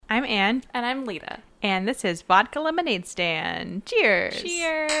I'm Anne. And I'm Lita. And this is Vodka Lemonade Stand. Cheers.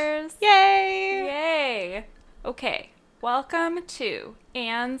 Cheers. Yay. Yay. Okay. Welcome to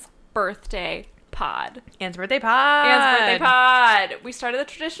Anne's birthday pod. Anne's birthday pod. Anne's birthday pod. We started the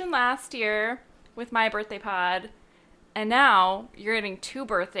tradition last year with my birthday pod. And now you're getting 2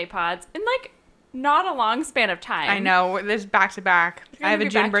 birthday pods in not a long span of time. I know. There's back to back. I have a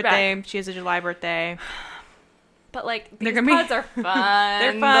June birthday. Back. She has a July birthday. But these pods are fun.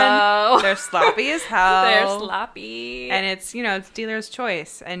 They're fun. Though. They're sloppy as hell. They're sloppy. And it's dealer's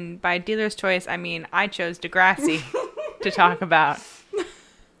choice. And by dealer's choice, I mean I chose Degrassi to talk about.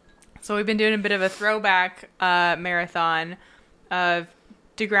 So we've been doing a bit of a throwback marathon of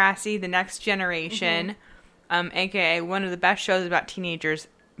Degrassi, The Next Generation, aka one of the best shows about teenagers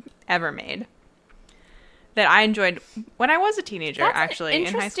ever made. That I enjoyed when I was a teenager, That's actually, an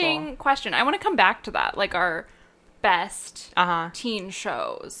in high school. interesting question. I want to come back to that, our best teen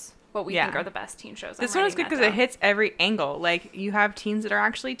shows. What we think are the best teen shows. This one is good because it hits every angle. You have teens that are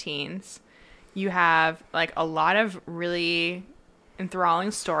actually teens. You have, a lot of really enthralling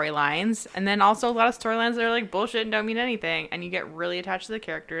storylines. And then also a lot of storylines that are, bullshit and don't mean anything. And you get really attached to the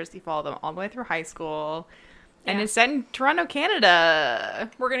characters. You follow them all the way through high school. And it's set in Toronto,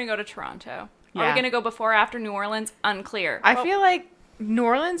 Canada. We're going to go to Toronto. Yeah. Are we going to go before or after New Orleans? Unclear. I feel like New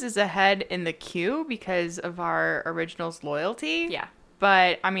Orleans is ahead in the queue because of our originals loyalty. Yeah.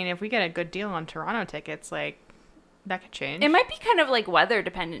 But, I mean, if we get a good deal on Toronto tickets, that could change. It might be kind of, weather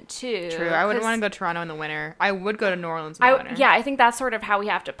dependent, too. True. I wouldn't want to go to Toronto in the winter. I would go to New Orleans in the winter. Yeah, I think that's sort of how we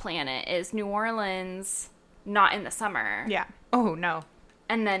have to plan it, is New Orleans not in the summer. Yeah. Oh, no.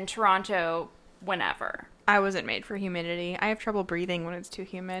 And then Toronto whenever. I wasn't made for humidity. I have trouble breathing when it's too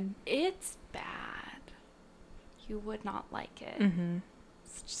humid. It's bad. You would not like it. Mm-hmm.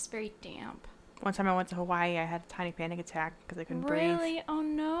 It's just very damp. One time I went to Hawaii, I had a tiny panic attack because I couldn't breathe. Really? Oh,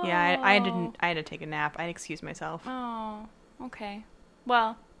 no. Yeah, I had to take a nap. I excused myself. Oh, okay.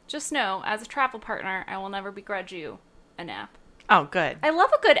 Well, just know, as a travel partner, I will never begrudge you a nap. Oh, good. I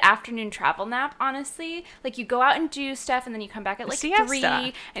love a good afternoon travel nap, honestly. You go out and do stuff, and then you come back at, Siesta.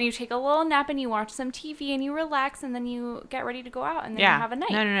 3, and you take a little nap, and you watch some TV, and you relax, and then you get ready to go out, and then you have a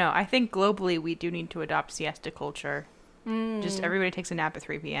night. No. I think globally we do need to adopt siesta culture. Just everybody takes a nap at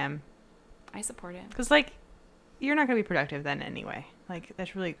 3 p.m. I support it. Because, you're not going to be productive then anyway.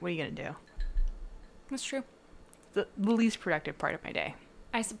 That's really, what are you going to do? That's true. The least productive part of my day.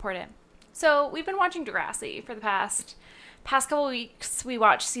 I support it. So, we've been watching Degrassi for the past couple weeks. We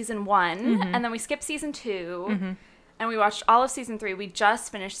watched season 1, and then we skipped season 2, and we watched all of season 3. We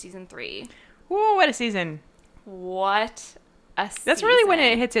just finished season 3. Whoa, what a season. What a season. That's really when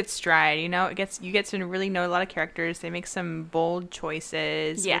it hits its stride, you get to really know a lot of characters. They make some bold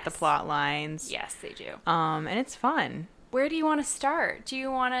choices with the plot lines. Yes, they do. And it's fun. Where do you want to start? Do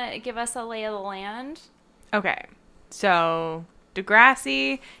you want to give us a lay of the land? Okay. So,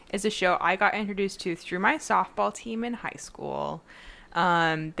 Degrassi is a show I got introduced to through my softball team in high school.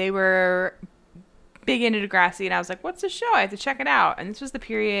 They were big into Degrassi, and I was like, what's the show? I have to check it out. And this was the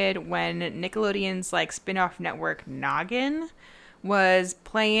period when Nickelodeon's spin-off network Noggin was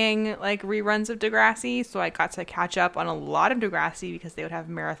playing reruns of Degrassi, so I got to catch up on a lot of Degrassi because they would have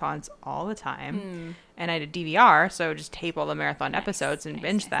marathons all the time. And I had a DVR, so I would just tape all the marathon episodes and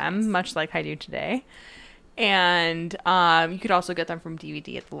binge them, much like I do today. And you could also get them from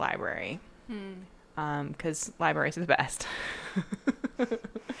DVD at the library, because libraries are the best.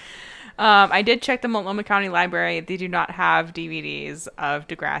 I did check the Multnomah County Library. They do not have DVDs of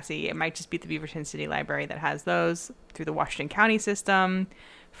Degrassi. It might just be the Beaverton City Library that has those through the Washington County system.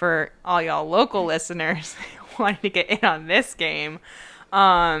 For all y'all local listeners wanting to get in on this game.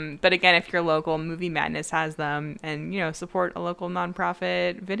 But again, if you're local, Movie Madness has them, and, support a local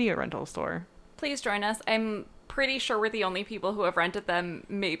nonprofit video rental store. Please join us. I'm pretty sure we're the only people who have rented them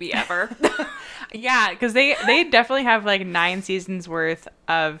maybe ever. Yeah, because they definitely have 9 seasons worth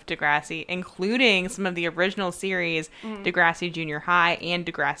of Degrassi, including some of the original series, Degrassi Junior High and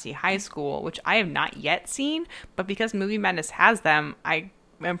Degrassi High School, which I have not yet seen, but because Movie Madness has them, I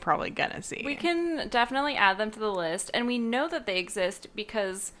am probably gonna see. We can definitely add them to the list, and we know that they exist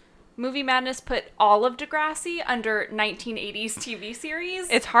because Movie Madness put all of Degrassi under 1980s TV series.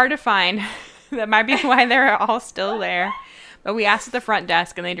 It's hard to find. That might be why they're all still there. But we asked at the front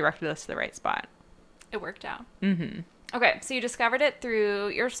desk, and they directed us to the right spot. It worked out. Okay, so you discovered it through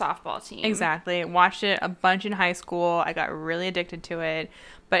your softball team. Exactly. Watched it a bunch in high school. I got really addicted to it.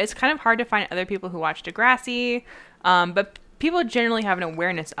 But it's kind of hard to find other people who watch Degrassi. But people generally have an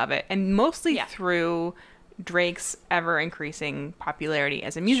awareness of it. And mostly through Drake's ever increasing popularity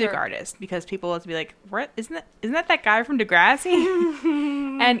as a music artist, because people will be like, what, isn't that guy from Degrassi?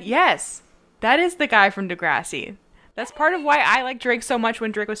 And yes, that is the guy from Degrassi. That's part of why I like Drake so much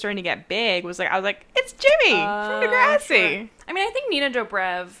when Drake was starting to get big. I was like, it's Jimmy from Degrassi. Sure. I mean, I think Nina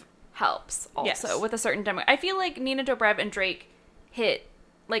Dobrev helps also with a certain demo. I feel like Nina Dobrev and Drake hit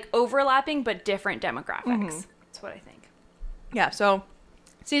like overlapping but different demographics. That's what I think. Yeah, so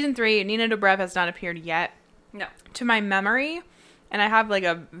season 3, Nina Dobrev has not appeared yet. No. To my memory, and I have like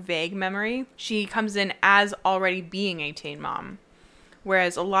a vague memory, she comes in as already being a teen mom.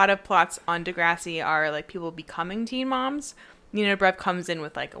 Whereas a lot of plots on Degrassi are like people becoming teen moms. Nina Dobrev comes in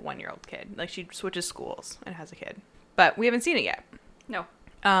with like a 1-year-old kid. Like she switches schools and has a kid. But we haven't seen it yet. No.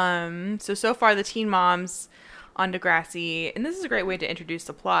 So far the teen moms on Degrassi, and this is a great way to introduce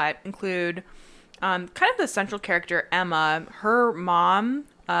the plot, include kind of the central character, Emma. Her mom,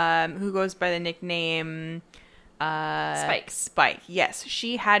 who goes by the nickname Spike. Yes,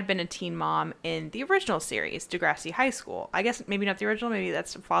 she had been a teen mom in the original series, Degrassi High School. I guess maybe not the original, maybe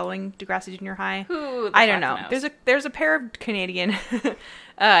that's following Degrassi Junior High. I don't know. Knows? There's a pair of Canadian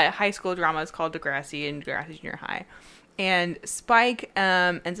high school dramas called Degrassi and Degrassi Junior High. And Spike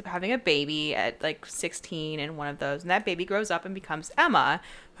ends up having a baby at like 16 in one of those, and that baby grows up and becomes Emma,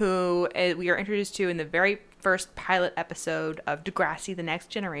 who we are introduced to in the very first pilot episode of Degrassi: The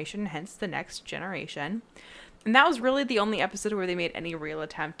Next Generation, hence The Next Generation. And that was really the only episode where they made any real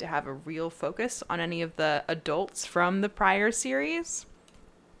attempt to have a real focus on any of the adults from the prior series,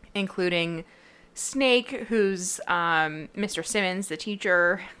 including Snake, who's Mr. Simmons, the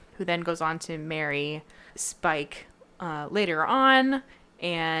teacher, who then goes on to marry Spike later on,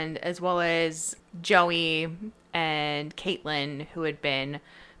 and as well as Joey and Caitlin, who had been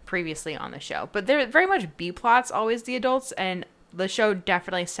previously on the show. But they're very much B-plots, always the adults, and the show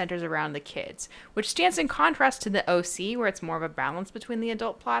definitely centers around the kids, which stands in contrast to the OC, where it's more of a balance between the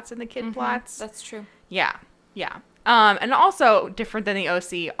adult plots and the kid plots. That's true. Yeah. And also, different than the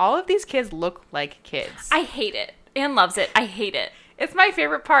OC, all of these kids look like kids. I hate it. Anne loves it. I hate it. It's my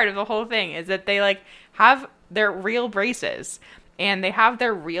favorite part of the whole thing, is that they like have their real braces and they have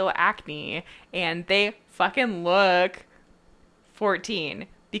their real acne and they fucking look 14.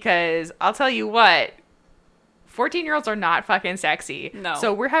 Because I'll tell you what, 14-year-olds are not fucking sexy. No.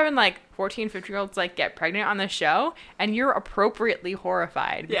 So we're having like 14, 15-year-olds like get pregnant on the show, and you're appropriately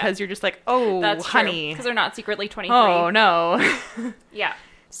horrified because you're just like, oh, that's honey. Because they're not secretly 23. Oh, no. Yeah.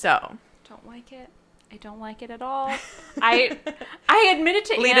 So. Don't like it. I don't like it at all. I admitted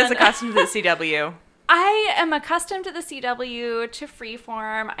to Lena's Anne, accustomed to the CW. I am accustomed to the CW, to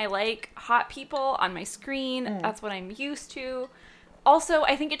Freeform. I like hot people on my screen. That's what I'm used to. Also,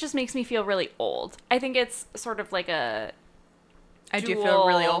 I think it just makes me feel really old. I think it's sort of like a I do feel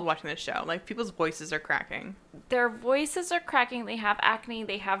really old watching this show. Like, people's voices are cracking. Their voices are cracking. They have acne.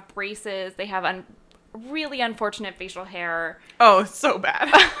 They have braces. They have really unfortunate facial hair. Oh, so bad.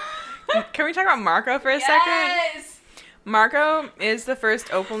 Can we talk about Marco for a second? Marco is the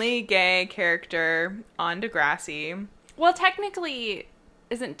first openly gay character on Degrassi. Well, technically,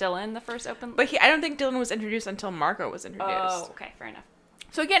 isn't Dylan the first open? But I don't think Dylan was introduced until Marco was introduced. Oh, okay, fair enough.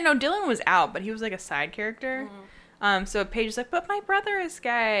 So again, no, Dylan was out, but he was like a side character. So Paige is like, but my brother is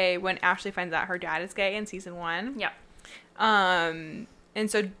gay, when Ashley finds out her dad is gay in season 1. Yeah. And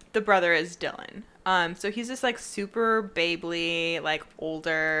so the brother is Dylan. So he's this like super babely, like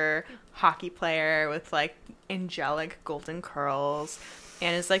older hockey player with like angelic golden curls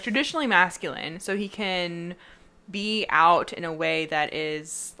and is like traditionally masculine. So he can be out in a way that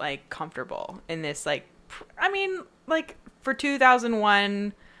is like comfortable in this like, like for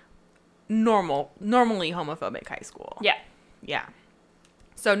 2001 normally homophobic high school. Yeah.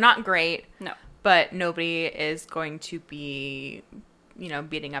 So not great. No. But nobody is going to be,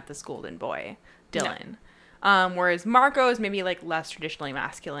 beating up this golden boy, Dylan. No. Whereas Marco is maybe like less traditionally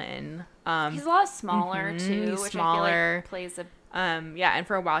masculine. He's a lot smaller too, which smaller. I feel like plays a. And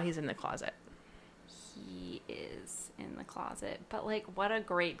for a while he's in the closet. He is in the closet, but like, what a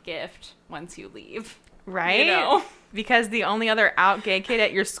great gift once you leave. Right? Because the only other out gay kid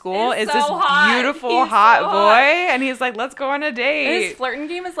at your school is so this hot. beautiful hot boy, and he's like, let's go on a date. And his flirting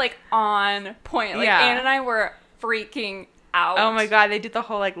game is like on point. Like Anne and I were freaking out. Oh my god, they did the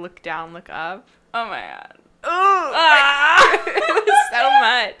whole like look down, look up. Oh my god.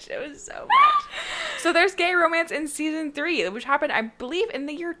 It was so much. So there's gay romance in season 3, which happened, I believe, in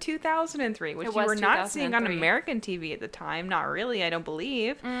the year 2003, which you were not seeing on American TV at the time. Not really, I don't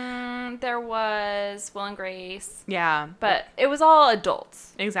believe. There was Will and Grace. Yeah. But it was all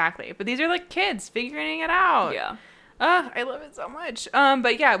adults. Exactly. But these are like kids figuring it out. Yeah. I love it so much.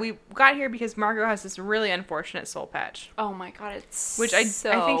 But yeah, we got here because Marco has this really unfortunate soul patch. Oh my god, it's Which I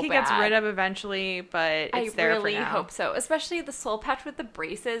think he gets bad. rid of eventually, but it's there for now. I really hope so. Especially the soul patch with the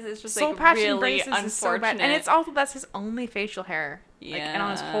braces is just soul like patch really and braces unfortunate. is so bad. And it's also, that's his only facial hair. Yeah. Like, and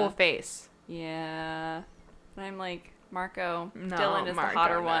on his whole face. Yeah. And I'm like, Marco, No, Dylan is Marco, the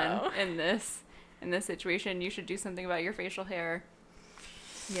hotter no. one in this situation. You should do something about your facial hair.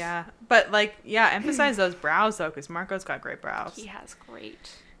 Yeah. But, like, yeah, emphasize those brows, though, because Marco's got great brows. He has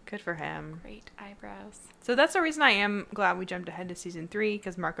great Good for him. eyebrows. So that's the reason I am glad we jumped ahead to season 3,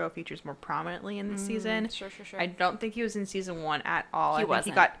 because Marco features more prominently in this season. Sure. I don't think he was in season 1 at all. He I think wasn't.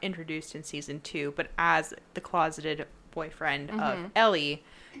 he got introduced in season 2, but as the closeted boyfriend of Ellie,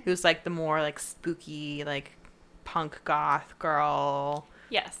 who's like the more like spooky, like punk goth girl.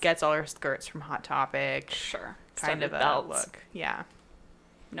 Yes. Gets all her skirts from Hot Topic. Sure. Kind of Studded a belts. look. Yeah.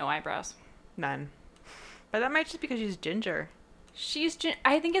 No eyebrows. None. But that might just because she's ginger.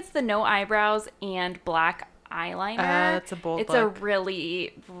 I think it's the no eyebrows and black eyeliner. That's a bold It's look. a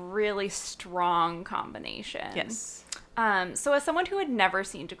really, really strong combination. Yes. So as someone who had never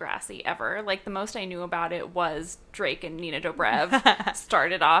seen Degrassi ever, like the most I knew about it was Drake and Nina Dobrev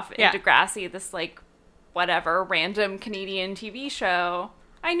started off in Yeah. Degrassi, this like whatever random Canadian TV show.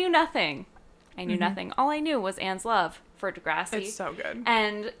 I knew nothing. Nothing. All I knew was Anne's love for Degrassi. It's so good.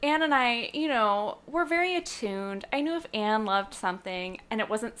 And Anne and I, were very attuned. I knew if Anne loved something and it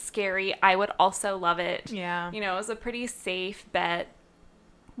wasn't scary, I would also love it. Yeah. It was a pretty safe bet.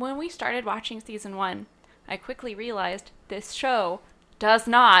 When we started watching season 1, I quickly realized this show does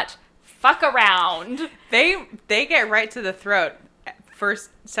fuck around. They get right to the throat.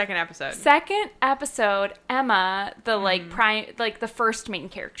 Second episode. Second episode, Emma, the the first main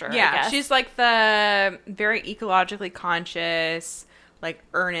character. I Yeah, guess. she's like the very ecologically conscious, like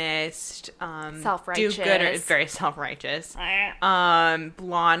earnest, Self-righteous. do-gooder, very self-righteous,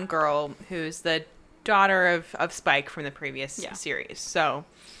 blonde girl who's the daughter of Spike from the previous series. So,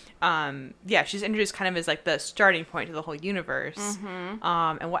 she's introduced kind of as like the starting point to the whole universe.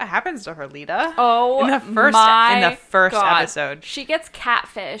 And what happens to her, Lita? Oh, in the first God. episode. She gets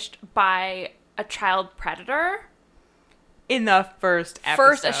catfished by a child predator. In the first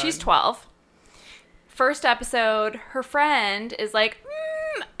episode. She's 12. First episode, her friend is like,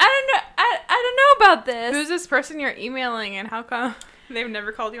 I don't know about this. Who's this person you're emailing, and how come they've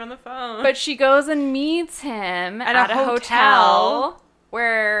never called you on the phone? But she goes and meets him At a a hotel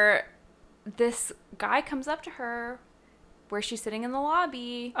where this guy comes up to her where she's sitting in the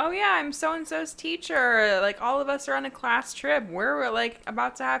lobby. Oh yeah, I'm so-and-so's teacher. Like, all of us are on a class trip. We're like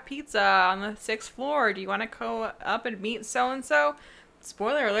about to have pizza on the 6th floor. Do you want to go up and meet so-and-so?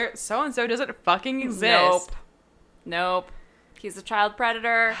 Spoiler alert, so-and-so doesn't fucking exist. Nope. He's a child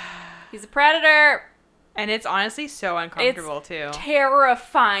predator. He's a predator. And it's honestly so uncomfortable too.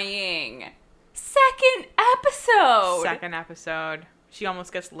 Terrifying. Second episode. She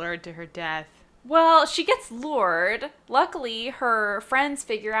almost gets lured to her death. Well, she gets lured. Luckily, her friends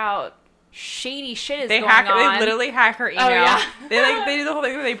figure out shady shit is going on. They literally hack her email. Oh, yeah. they do the whole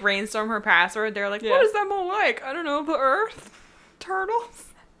thing where they brainstorm her password. They're like, what is that all like? I don't know, the Earth? Turtles?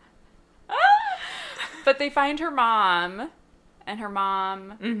 But they find her mom, and her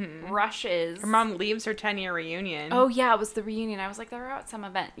mom rushes. Her mom leaves her 10-year reunion. Oh, yeah, it was the reunion. I was like, they were at some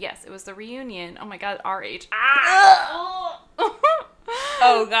event. Yes, it was the reunion. Oh, my God, our age. Oh,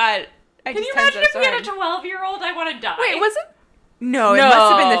 God. Can you imagine if we had a 12-year-old? I want to die. Wait, was it? No, it No, must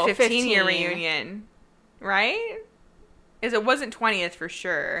have been the 15-year 15. reunion. Right? It wasn't 20th for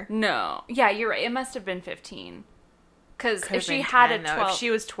sure. No. Yeah, you're right. It must have been 15. Because Could've if she been had 10, a though. 12... If she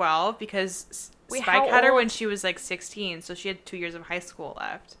was 12, because Wait, Spike how had her when old? she was like 16, so she had 2 years of high school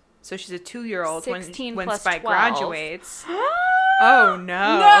left. So she's a 2-year-old 16 when plus Spike 12. graduates. Oh,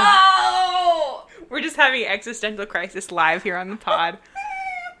 no. No! We're just having existential crisis live here on the pod.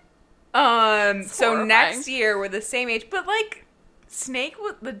 So horrifying. next year we're the same age, but like Snake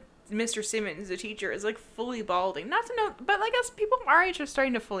with the Mr. Simmons, the teacher, is like fully balding. Not to know, but like us people our age are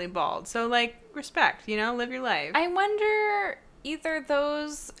starting to fully bald. So like respect, live your life. I wonder either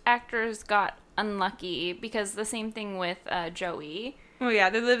those actors got unlucky because the same thing with Joey. Well, yeah,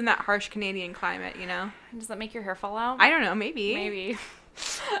 they live in that harsh Canadian climate, Does that make your hair fall out? I don't know, maybe. Maybe.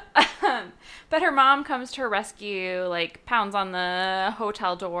 But her mom comes to her rescue, like pounds on the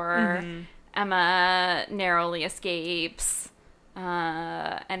hotel door. Emma narrowly escapes,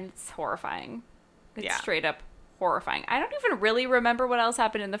 and it's horrifying. It's straight up horrifying. I don't even really remember what else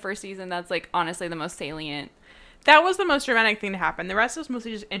happened in the first season. That's like honestly the most salient. That was the most dramatic thing to happen. The rest was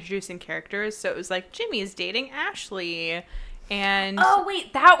mostly just introducing characters. So it was like Jimmy is dating Ashley, And oh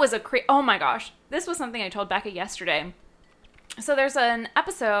wait, that was oh my gosh, this was something I told Becca yesterday. So there's an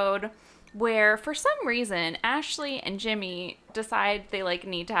episode where for some reason Ashley and Jimmy decide they like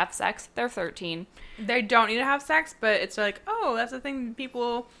need to have sex. They're 13. they don't need to have sex, but it's like, oh, that's the thing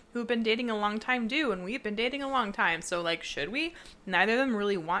people who've been dating a long time do, and we've been dating a long time, so like, should we? Neither of them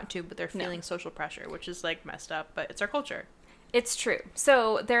really want to, but they're feeling social pressure, which is like messed up, but it's our culture. It's true.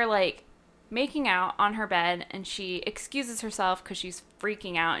 So they're like making out on her bed, and she excuses herself because she's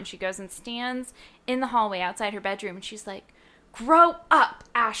freaking out, and she goes and stands in the hallway outside her bedroom, and she's like, grow up,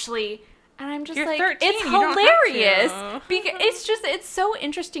 Ashley. And I'm just You're like, 13, it's you don't have hilarious. to. Because it's so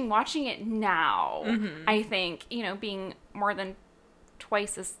interesting watching it now. I think, being more than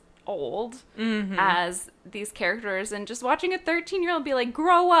twice as old as these characters, and just watching a 13-year-old be like,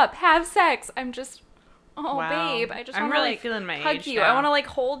 grow up, have sex. I'm just, oh, Wow. babe, I just I'm want to really like feeling my hug age you. now. I want to like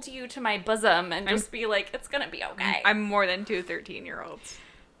hold you to my bosom and just be like, it's gonna be okay. I'm more than 2 13-year-olds.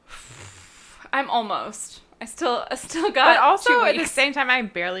 I'm almost. I still got. But also 2 at the weeks. same time, I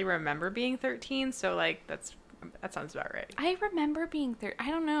barely remember being 13, so like that sounds about right. I remember being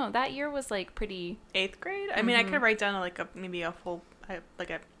I don't know. That year was like pretty. 8th grade. I mean, I could write down like maybe a full like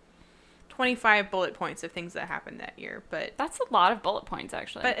a 25 bullet points of things that happened that year, but That's a lot of bullet points,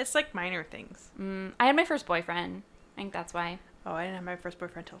 actually. it's like minor things. I had my first boyfriend. I think that's why. Oh, I didn't have my first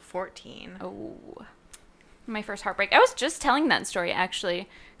boyfriend until 14. Oh, my first heartbreak. I was just telling that story actually,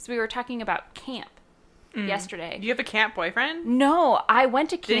 because we were talking about camp yesterday. Do you have a camp boyfriend? No, I went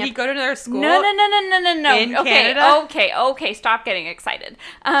to camp. Did he go to their school? No. In okay, Canada? okay. Stop getting excited.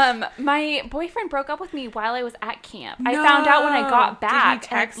 My boyfriend broke up with me while I was at camp. I found out when I got Did he back.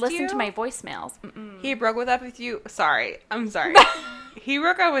 text and listened to you? my voicemails. Mm-mm. He broke up with you. I'm sorry. He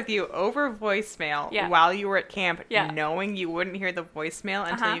broke up with you over voicemail while you were at camp, knowing you wouldn't hear the voicemail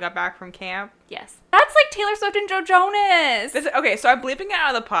until you got back from camp. Yes, that's like Taylor Swift and Joe Jonas. Okay, so I'm bleeping it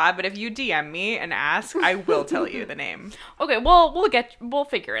out of the pod, but if you DM me and ask, I will tell you the name. Okay, well, we'll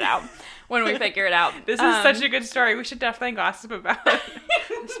figure it out when we figure it out. This is such a good story. We should definitely gossip about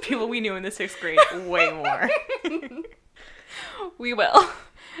these people we knew in the 6th grade way more. We will.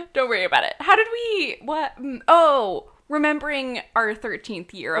 Don't worry about it. How did we? What? Oh, remembering our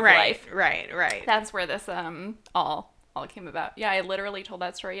 13th year of life. Right. That's where this all came about. Yeah, I literally told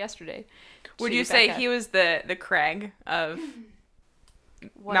that story yesterday. Would you say he was the Craig of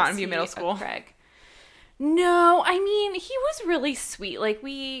Mountain View Middle School? Craig? No, I mean, he was really sweet. Like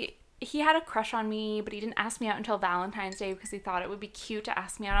he had a crush on me, but he didn't ask me out until Valentine's Day because he thought it would be cute to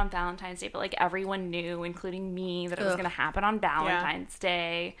ask me out on Valentine's Day. But like everyone knew, including me, that it was going to happen on Valentine's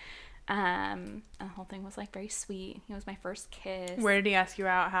Day. And the whole thing was like very sweet. He was my first kiss. Where did he ask you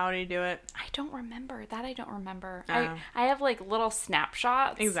out? How did he do it? I don't remember. I don't remember. Oh. I have like little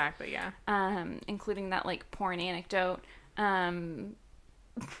snapshots. Exactly, yeah. Including that like porn anecdote. And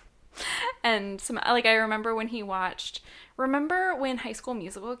some like I remember when he watched. Remember when High School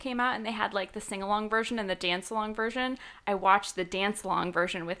Musical came out and they had like the sing-along version and the dance-along version? I watched the dance-along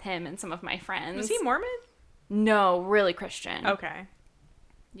version with him and some of my friends. Was he Mormon? No, really Christian. Okay.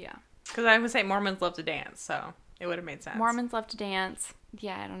 Yeah. Because I would say Mormons love to dance, so it would have made sense. Mormons love to dance.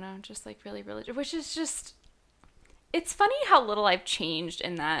 Yeah, I don't know. Just like really religious. Which is just... It's funny how little I've changed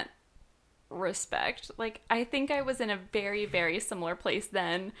in that respect. Like, I think I was in a very, very similar place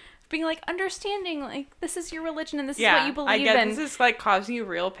then. Being like, understanding, like, this is your religion and this is what you believe in. I get this is like causing you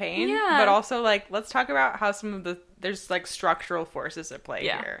real pain. Yeah. But also, like, let's talk about how some of there's like structural forces at play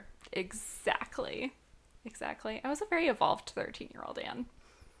here. Exactly. I was a very evolved 13-year-old Anne.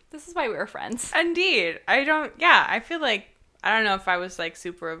 This is why we were friends. Indeed. I feel like, I don't know if I was like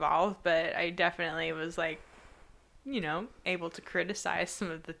super evolved, but I definitely was like, able to criticize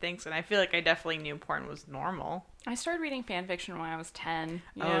some of the things. And I feel like I definitely knew porn was normal. I started reading fan fiction when I was 10.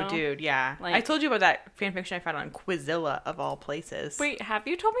 Oh, dude, yeah. Like, I told you about that fan fiction I found on Quizilla, of all places. Wait, have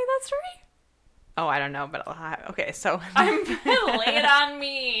you told me that story? Oh, I don't know, but I'll have... Okay, so... Lay it on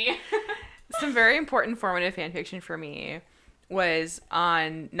me. Some very important formative fan fiction for me was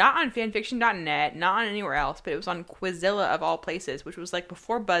not on fanfiction.net, not on anywhere else, but it was on Quizilla, of all places, which was like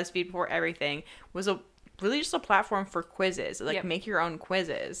before BuzzFeed, before everything, was really just a platform for quizzes, like make your own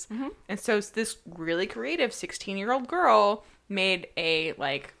quizzes. Mm-hmm. And so this really creative 16-year-old girl made a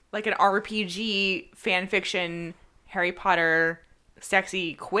like an RPG fan fiction Harry Potter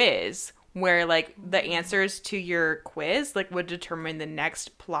sexy quiz where like the answers to your quiz like would determine the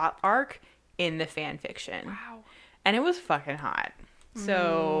next plot arc in the fan fiction. Wow. And it was fucking hot.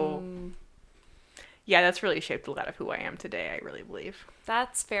 So yeah, that's really shaped a lot of who I am today, I really believe.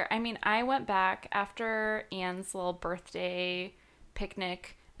 That's fair. I mean, I went back after Anne's little birthday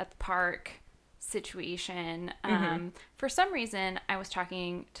picnic at the park situation. For some reason, I was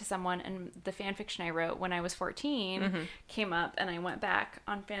talking to someone, and the fan fiction I wrote when I was 14 came up, and I went back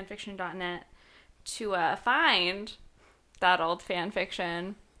on fanfiction.net to find that old fan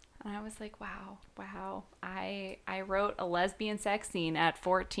fiction. And I was like, wow, I wrote a lesbian sex scene at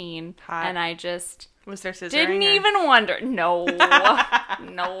 14. Hot. And I just Was there scissoring? didn't even wonder. No.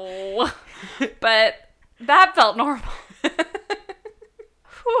 No. But that felt normal.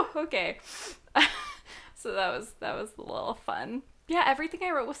 Whew, okay. So that was a little fun. Yeah, everything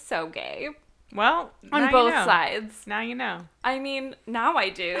I wrote was so gay. Well, On both sides. Now you know. I mean, now I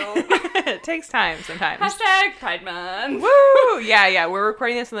do. It takes time sometimes. Hashtag Pride Month. Woo! Yeah. We're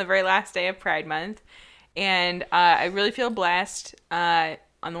recording this on the very last day of Pride Month. And I really feel blessed on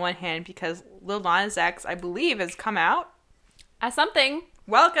the one hand because Lil Nas X, I believe, has come out. As something.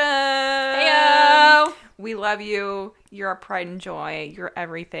 Welcome! Heyo! We love you. You're our pride and joy. You're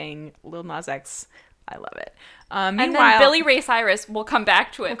everything. Lil Nas X, I love it. And then Billy Ray Cyrus, we'll come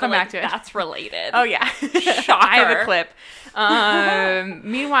back to it. We'll come back to it. That's related. Oh, yeah. Shocker. I have a clip.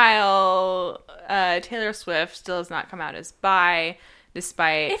 Meanwhile, Taylor Swift still has not come out as bi,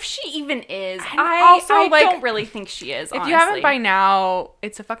 despite... If she even is. And I also, like, don't really think she is, If you haven't by now,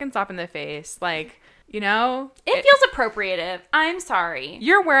 it's a fucking slap in the face. Like, you know? It feels appropriative. I'm sorry.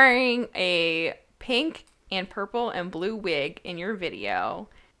 You're wearing a pink and purple and blue wig in your video,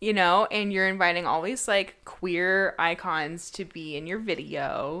 you know, and you're inviting all these, like, queer icons to be in your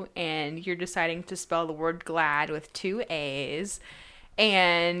video, and you're deciding to spell the word glad with 2 A's,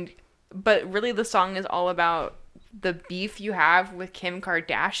 but really the song is all about the beef you have with Kim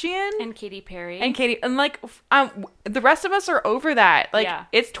Kardashian. And Katy Perry. And like, the rest of us are over that. Like, Yeah.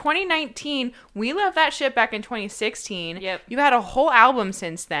 It's 2019. We left that shit back in 2016. Yep. You've had a whole album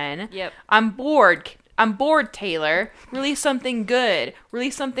since then. Yep. I'm bored, Taylor. Release something good.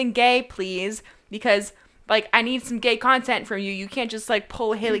 Release something gay, please. Because, like, I need some gay content from you. You can't just, like,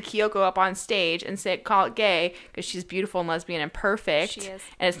 pull Hayley Kiyoko up on stage and call it gay because she's beautiful and lesbian and perfect. She is.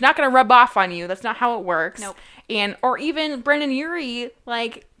 And it's not going to rub off on you. That's not how it works. Nope. Or even Brendan Urie,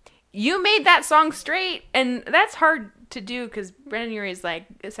 like, you made that song straight, and that's hard to do because Brendan Urie is, like,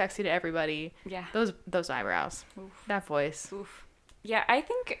 sexy to everybody. Yeah. Those eyebrows. Oof. That voice. Oof. Yeah, I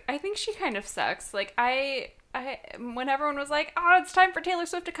think she kind of sucks. Like, when everyone was like, oh, it's time for Taylor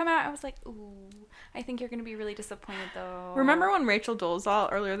Swift to come out, I was like, ooh, I think you're going to be really disappointed, though. Remember when Rachel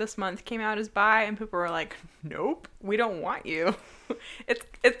Dolezal earlier this month came out as bi, and people were like, nope, we don't want you. It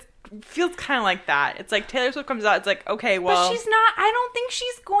feels kind of like that. It's like Taylor Swift comes out, it's like, okay, well. But she's not, I don't think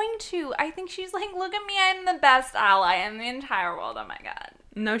she's going to. I think she's like, look at me, I'm the best ally in the entire world, oh my god.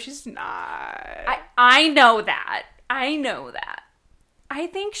 No, she's not. I know that. I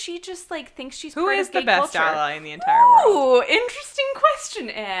think she just, like, thinks she's Who part is of the gay best culture. ally in the entire world? Ooh, interesting question,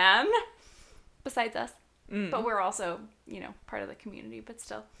 Anne. Besides us. But we're also, you know, part of the community, but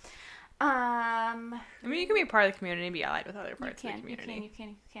still. I mean, you can be part of the community and be allied with other parts of the community. You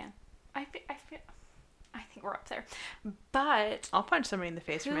can. I think we're up there. But I'll punch somebody in the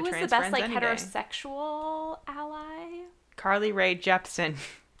face for who my was trans the best, friends like, any day. heterosexual ally? Carly Rae Jepsen.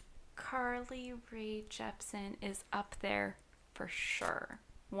 Carly Rae Jepsen is up there for sure.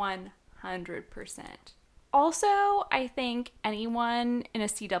 100%. Also, I think anyone in a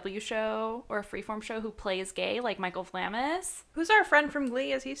CW show or a Freeform show who plays gay, like Michael Flamis, Who's our friend from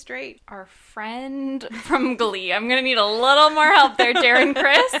Glee? Is he straight? our friend from Glee. I'm going to need a little more help there, Darren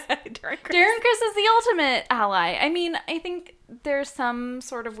Criss. Darren Criss is the ultimate ally. I mean, I think there's some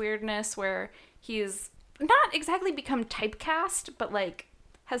sort of weirdness where he's not exactly become typecast, but, like,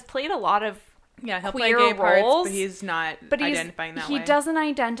 has played a lot of Yeah, he'll queer play gay parts, roles, but he's not but identifying that way. he doesn't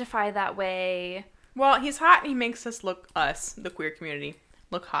identify that way. Well, he's hot and he makes us, the queer community,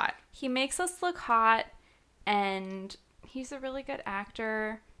 look hot. He makes us look hot, and he's a really good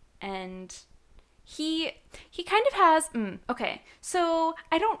actor, and he kind of has okay, so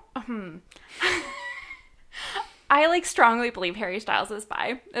I don't I, like, strongly believe Harry Styles is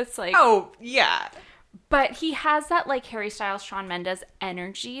bi. It's like, Oh, yeah. but he has that, like, Harry Styles, Shawn Mendes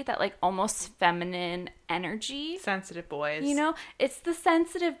energy, that, like, almost feminine energy. Sensitive boys. You know, it's the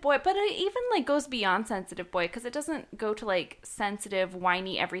sensitive boy, but it even, like, goes beyond sensitive boy, because it doesn't go to, like, sensitive,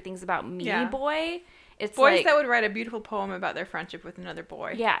 whiny, everything's about me boy. It's boys like, that would write a beautiful poem about their friendship with another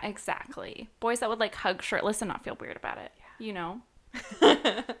boy. yeah, exactly. Boys that would, like, hug shirtless and not feel weird about it. Yeah. You know?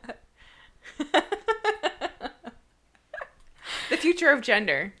 The future of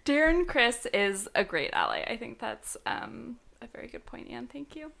gender. Darren Criss is a great ally. I think that's a very good point, Anne.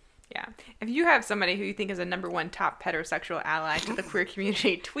 Thank you. Yeah. If you have somebody who you think is a number one top heterosexual ally to the queer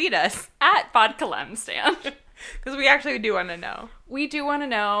community, tweet us. At Vodka Lemon Stand. Because we actually do want to know. We do want to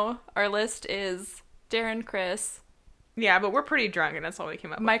know. Our list is Darren Criss. Yeah, but we're pretty drunk, and that's all we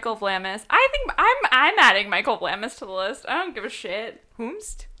came up with. Michael Vlamis. I think I'm adding Michael Vlamis to the list. I don't give a shit.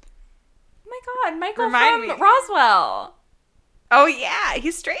 Whomst? Oh my god, Michael Remind from me. Roswell. Oh, yeah.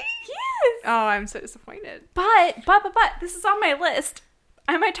 He's straight? Yes. Oh, I'm so disappointed. But, this is on my list.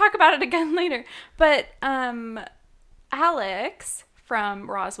 I might talk about it again later. But, Alex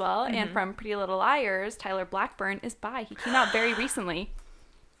from Roswell and from Pretty Little Liars, Tyler Blackburn, is bi. He came out very recently.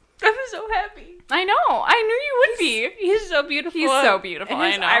 I'm so happy. I know. I knew you would be. He's so beautiful. He's so beautiful. And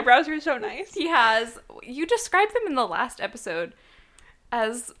his I know. eyebrows are so nice. He has. You described them in the last episode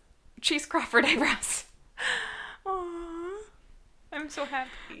as Chase Crawford eyebrows. Aww. I'm so happy.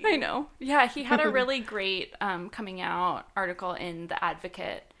 I know. Yeah, he had a really great coming out article in The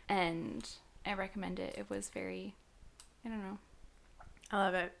Advocate, and I recommend it. It was very, I don't know. I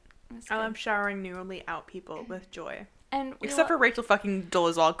love it. I love showering newly out people with joy. And except for Rachel fucking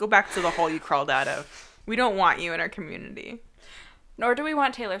Dolezal. Go back to the hole you crawled out of. We don't want you in our community. Nor do we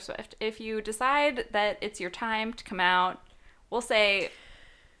want Taylor Swift. If you decide that it's your time to come out, we'll say...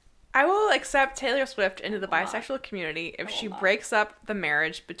 I will accept Taylor Swift into the bisexual community if she breaks up the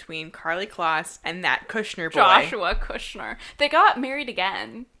marriage between Karlie Kloss and that Kushner boy. Joshua Kushner. They got married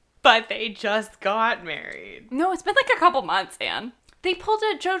again. But they just got married. No, it's been like a couple months, Anne. They pulled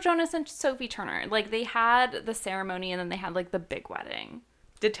a Joe Jonas and Sophie Turner. Like, they had the ceremony and then they had, like, the big wedding.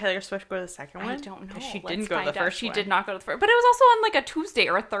 Did Taylor Swift go to the second one? I don't know. Because she Let's didn't go to the first She one. did not go to the first. But it was also on, like, a Tuesday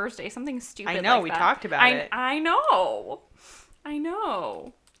or a Thursday. Something stupid I know. like We that. talked about it. I know. I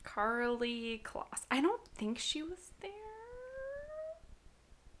know. Karlie Kloss. I don't think she was there.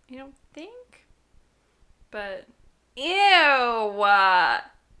 I don't think. But, ew.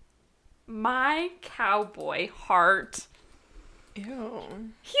 My cowboy heart.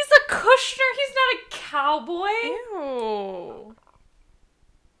 Ew. He's a Kushner. He's not a cowboy. Ew.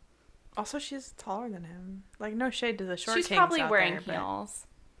 Also, she's taller than him. Like, no shade to the short She's kings probably out wearing there, but... heels.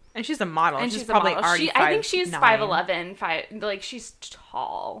 And she's a model. And she's she's probably a model. already I think she's 5'11". 5'11". Like, she's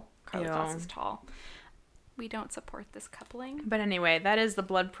tall. Karlie Ew. Kloss is tall. We don't support this coupling. But anyway, that is the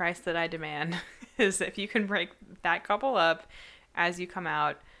blood price that I demand. Is if you can break that couple up as you come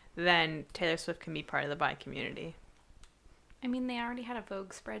out, then Taylor Swift can be part of the bi community. I mean, they already had a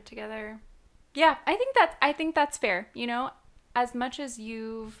Vogue spread together. Yeah, I think that's fair. You know, as much as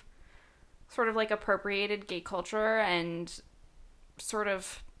you've sort of like appropriated gay culture and sort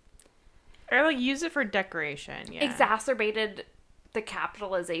of Or like use it for decoration. Yeah. exacerbated the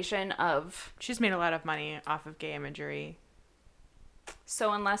capitalization of... She's made a lot of money off of gay imagery.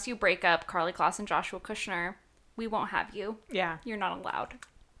 So unless you break up Karlie Kloss and Joshua Kushner, we won't have you. Yeah. You're not allowed.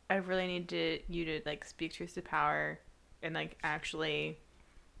 I really need you to like speak truth to power and like actually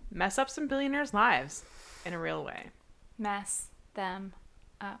mess up some billionaires' lives in a real way. Mess them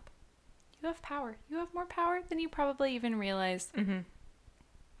up. You have power. You have more power than you probably even realize. Mm-hmm.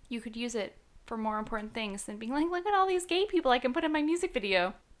 You could use it for more important things than being like, look at all these gay people I can put in my music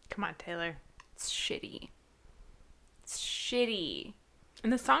video. Come on, Taylor. It's shitty. It's shitty.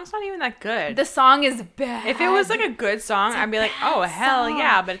 And the song's not even that good. The song is bad. If it was like a good song, I'd be like, oh, hell song.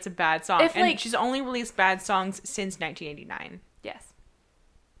 yeah, but it's a bad song. If, and like- she's only released bad songs since 1989. Yes.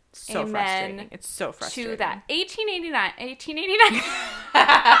 So Amen frustrating. It's so frustrating. To that. 1889.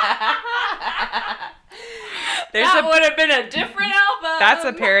 That would have been a different album. That's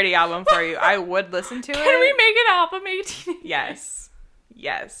a parody album for you. I would listen to it. Can we make an album 1889? Yes.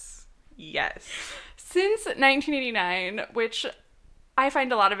 Yes. Yes. Since 1989, which I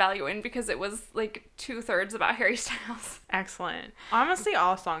find a lot of value in because it was like 2/3 about Harry Styles. Excellent. Honestly,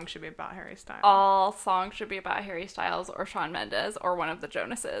 all songs should be about Harry Styles. All songs should be about Harry Styles or Shawn Mendes or one of the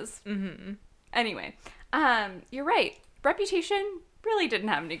Jonases. Mm-hmm. Anyway, you're right. Reputation really didn't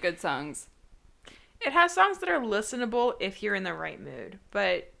have any good songs. It has songs that are listenable if you're in the right mood,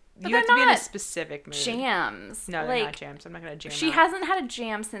 but you they're have to be in a not specific mood. Jams. No, they're like, not jams. I'm not going to jam She out. hasn't had a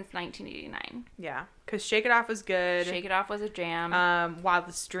jam since 1989. Yeah, because Shake It Off was good. Shake It Off was a jam.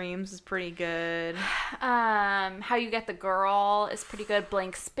 Wildest Dreams is pretty good. How You Get the Girl is pretty good.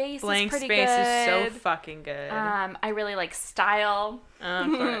 Blank Space Blank is pretty Space good. is so fucking good. I really like Style. Of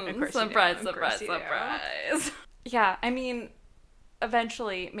course you do. Surprise, Of surprise, course you do. surprise. Yeah, I mean,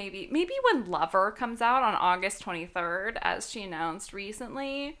 eventually, maybe when Lover comes out on August 23rd, as she announced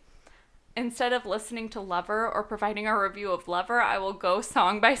recently, instead of listening to Lover or providing a review of Lover, I will go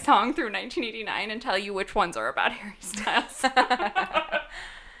song by song through 1989 and tell you which ones are about Harry Styles.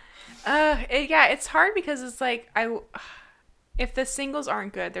 Yeah, it's hard because it's like if the singles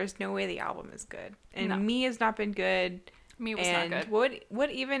aren't good, there's no way the album is good. And No. Me has not been good. Me was and not good.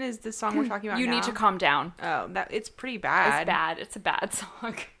 What even is the song we're talking about You now? need to calm down. Oh, it's pretty bad. It's bad. It's a bad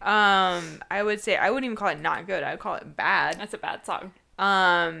song. I would say I wouldn't even call it not good. I would call it bad. That's a bad song.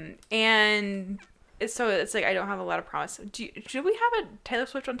 And it's like I don't have a lot of promise. Should we have a Taylor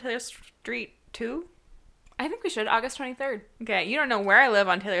Swift on Taylor Street too? I think we should. August 23rd. Okay, you don't know where I live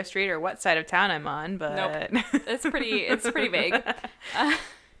on Taylor Street or what side of town I'm on, but nope. It's pretty vague.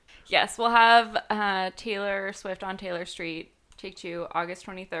 Yes, we'll have Taylor Swift on Taylor Street. Take Two, August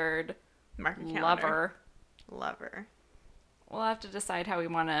 23rd. Mark your calendar. Lover. We'll have to decide how we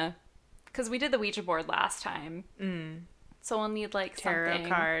want to, because we did the Ouija board last time. So we'll need like tarot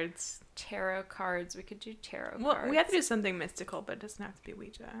cards. Tarot cards. We could do tarot cards. We have to do something mystical, but it doesn't have to be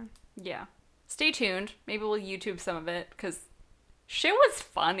Ouija. Yeah. Stay tuned. Maybe we'll YouTube some of it, because shit was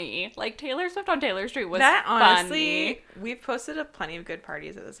funny. Like, Taylor Swift on Taylor Street was funny. Honestly, we've posted plenty of good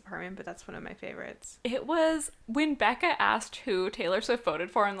parties at this apartment, but that's one of my favorites. It was when Becca asked who Taylor Swift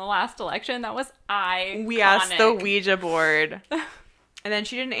voted for in the last election. That was iconic. We asked the Ouija board. And then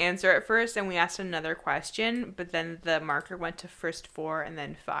she didn't answer at first, and we asked another question, but then the marker went to first 4 and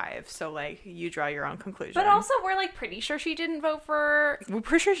then 5. So, like, you draw your own conclusion. But also, we're, like, pretty sure she didn't vote for... We're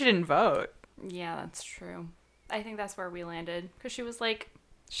pretty sure she didn't vote. Yeah, that's true. I think that's where we landed. Because she was like,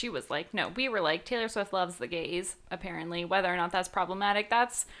 no, we were like, Taylor Swift loves the gays, apparently. Whether or not that's problematic,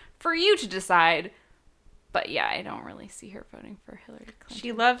 that's for you to decide. But yeah, I don't really see her voting for Hillary Clinton.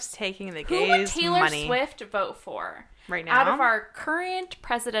 She loves taking the gays' money. Who would Taylor money. Swift vote for? Right now? Out of our current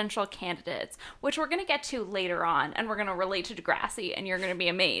presidential candidates, which we're going to get to later on, and we're going to relate to Degrassi, and you're going to be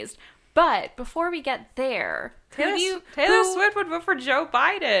amazed. But before we get there, Taylor Swift would vote for Joe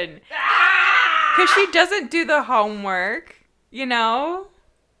Biden. Because she doesn't do the homework, you know?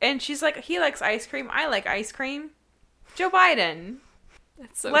 And she's like, he likes ice cream. I like ice cream. Joe Biden.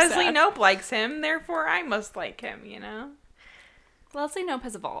 That's so Leslie sad. Knope likes him, therefore I must like him, you know? Leslie Knope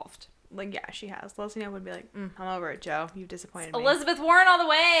has evolved. Like, yeah, she has. Leslie Knope would be like, I'm over it, Joe. You've disappointed me. Elizabeth Warren all the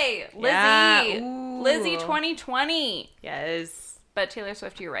way. Lizzie. Yeah. Ooh. Lizzie 2020. Yes. But Taylor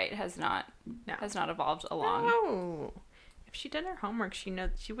Swift, you're right, has not evolved along. No. If she did her homework, she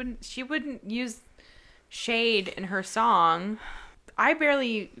wouldn't use shade in her song. I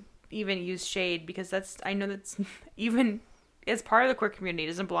barely even use shade because I know that's even as part of the queer community, it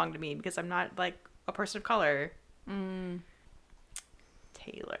doesn't belong to me because I'm not like a person of color.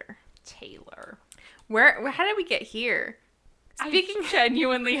 Taylor. How did we get here? I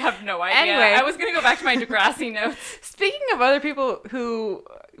genuinely have no idea. Anyway. I was going to go back to my Degrassi notes. Speaking of other people who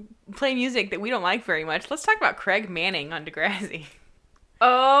play music that we don't like very much, let's talk about Craig Manning on Degrassi.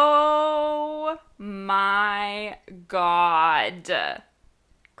 Oh my God.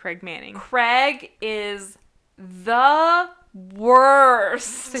 Craig Manning. Craig is the worst.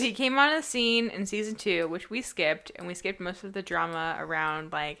 So he came on the scene in season 2, which we skipped, and we skipped most of the drama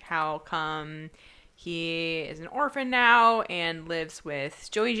around like how come he is an orphan now and lives with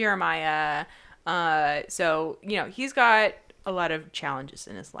Joey Jeremiah. So, you know, he's got a lot of challenges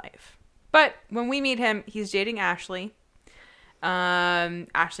in his life. But when we meet him, he's dating Ashley.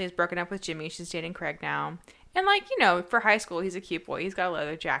 Ashley has broken up with Jimmy. She's dating Craig now. And, like, you know, for high school, he's a cute boy. He's got a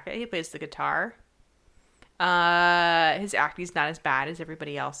leather jacket. He plays the guitar. His acting's not as bad as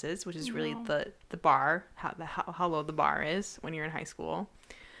everybody else's, which is really the bar, how low the bar is when you're in high school.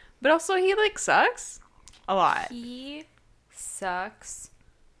 But also, he, like, sucks a lot. He sucks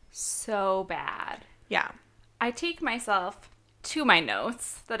so bad. Yeah. I take myself to my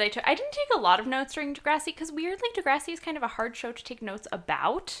notes that I took. I didn't take a lot of notes during Degrassi because, weirdly, Degrassi is kind of a hard show to take notes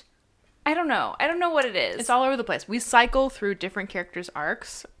about. I don't know. I don't know what it is. It's all over the place. We cycle through different characters'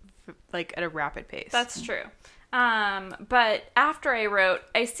 arcs, like, at a rapid pace. That's true. But after I wrote,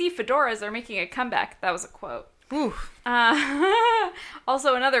 I see fedoras are making a comeback. That was a quote. Oof.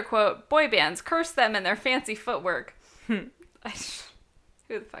 Also another quote, boy bands, curse them and their fancy footwork. Who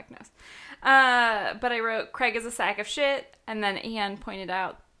the fuck knows? But I wrote, Craig is a sack of shit. And then Ian pointed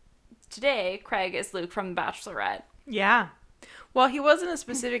out, today, Craig is Luke from The Bachelorette. Yeah. Well, he was in a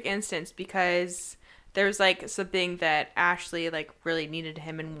specific instance because there's, like, something that Ashley, like, really needed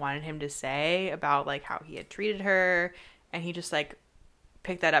him and wanted him to say about, like, how he had treated her. And he just, like,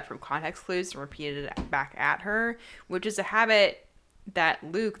 picked that up from context clues and repeated it back at her, which is a habit that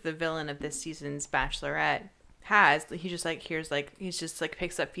Luke, the villain of this season's Bachelorette, has. He just like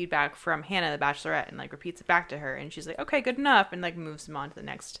picks up feedback from Hannah, the Bachelorette, and like repeats it back to her, and she's like, okay, good enough, and like moves him on to the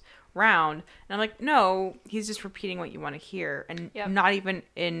next round. And I'm like, no, he's just repeating what you want to hear, and not even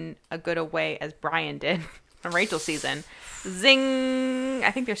in a good a way as Brian did on Rachel's season. Zing!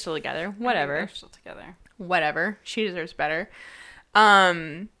 I think they're still together. Whatever. They're still together. Whatever. She deserves better.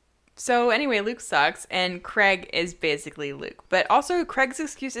 So anyway, Luke sucks, and Craig is basically Luke. But also, Craig's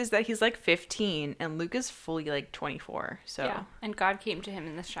excuse is that he's like 15, and Luke is fully like 24. So Yeah, and God came to him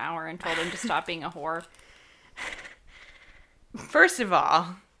in the shower and told him to stop being a whore. First of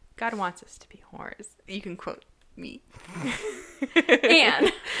all, God wants us to be whores. You can quote me.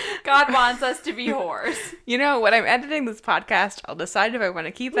 And God wants us to be whores. You know, when I'm editing this podcast, I'll decide if I want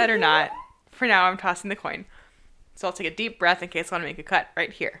to keep that or not. For now, I'm tossing the coin. So I'll take a deep breath in case I want to make a cut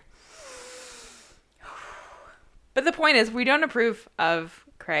right here. But the point is, we don't approve of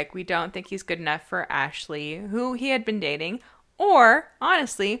Craig. We don't think he's good enough for Ashley, who he had been dating, or,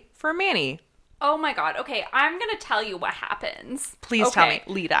 honestly, for Manny. Oh my God. Okay, I'm going to tell you what happens. Please tell me.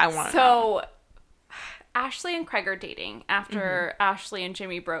 Lita, I want to know. So, Ashley and Craig are dating after Ashley and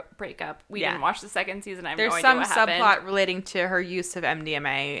Jimmy break up. We didn't watch the second season. I have There's no idea what happened. There's some subplot relating to her use of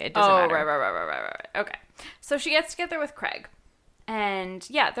MDMA. It doesn't matter. Right. Okay. So she gets together with Craig. And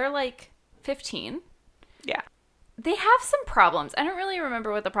yeah, they're like 15. Yeah. They have some problems. I don't really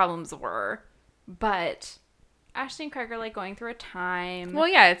remember what the problems were, but Ashley and Craig are like going through a time. Well,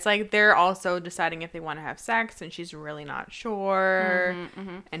 yeah, it's like they're also deciding if they want to have sex, and she's really not sure.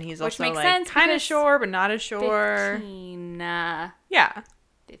 And he's Which also makes like sense kind of because sure, but not as sure. 15. Yeah.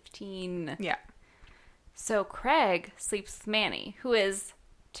 15. Yeah. So Craig sleeps with Manny, who is,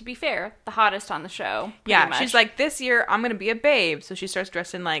 to be fair, the hottest on the show. Yeah, much. she's like, this year I'm going to be a babe. So she starts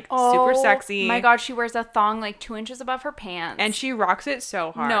dressing like super sexy. Oh my God, she wears a thong like 2 inches above her pants. And she rocks it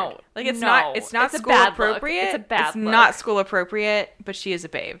so hard. No. Like it's no. not It's school a bad appropriate. look. It's a bad It's look. not school appropriate, but she is a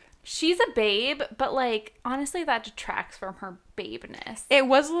babe. She's a babe, but like honestly that detracts from her babeness. It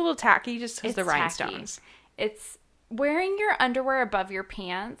was a little tacky just because It's the tacky. rhinestones. It's wearing your underwear above your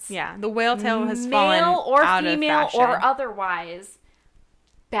pants. Yeah, the whale tail has fallen male or out female of fashion. or otherwise.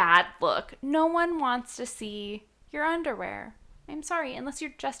 Bad look. No one wants to see your underwear. I'm sorry, unless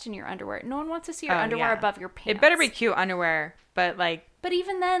you're just in your underwear. No one wants to see your underwear above your pants. It better be cute underwear, but like. But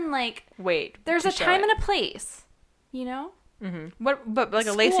even then, like, wait, there's a time and a place. You know. What? But like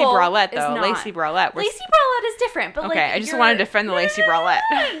a lacy School bralette is though. not. Lacy bralette. Lacy bralette is different, but okay, like I just want to defend the lacy bralette.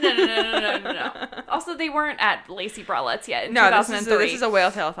 No. Also, they weren't at lacy bralettes yet in No, 2003. this is a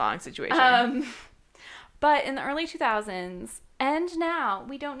whale tail thong situation. But in the early 2000s and now,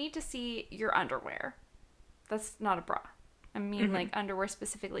 we don't need to see your underwear. That's not a bra. I mean, like underwear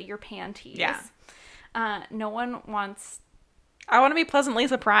specifically, your panties. Yeah. No one wants. I want to be pleasantly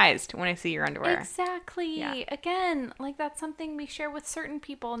surprised when I see your underwear. Exactly. Yeah. Again, like that's something we share with certain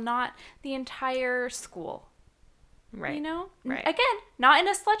people, not the entire school. Right. You know? Right. Again, not in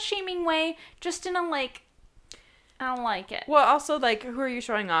a slut-shaming way, just in a like, I don't like it. Well, also, like, who are you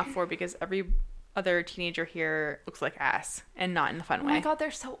showing off for? Because every other teenager here looks like ass, and not in the fun way. Oh my God, they're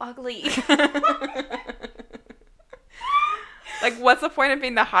so ugly. Like, what's the point of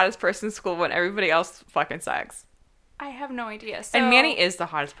being the hottest person in school when everybody else fucking sucks? I have no idea. So, And Manny is the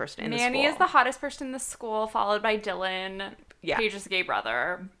hottest person in the school. Manny is the hottest person in the school, followed by Dylan, Paige's gay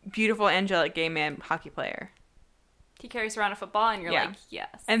brother. Beautiful, angelic gay man hockey player. He carries around a football, and you're like,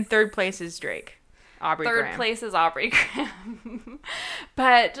 yes. And third place is Drake. Aubrey Graham. Third place is Aubrey Graham.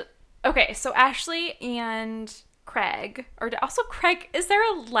 But, okay, so Ashley and Craig, or also Craig, is there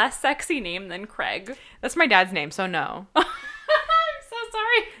a less sexy name than Craig? That's my dad's name, so no. I'm so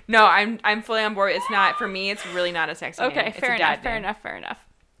sorry. No, I'm fully on board. It's not, for me, it's really not a sexy name. Okay, It's fair a dad enough.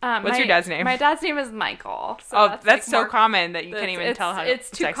 What's your dad's name? My dad's name is Michael. So that's like so more, common that you can't even tell how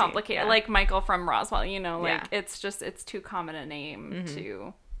it's too sexy. complicated. Yeah. Like Michael from Roswell, you know, like Yeah. it's too common a name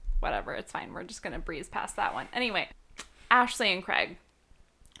to whatever. It's fine. We're just gonna breeze past that one. Anyway, Ashley and Craig.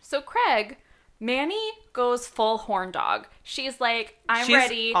 So Craig, Manny goes full horn dog. She's like, I'm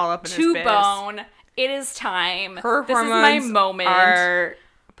ready all up in to his biz. bone. It is time. Her this hormones is my moment. are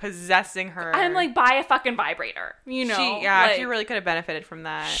possessing her. I'm like, buy a fucking vibrator. You know? She really could have benefited from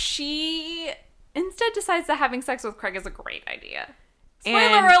that. She instead decides that having sex with Craig is a great idea. Spoiler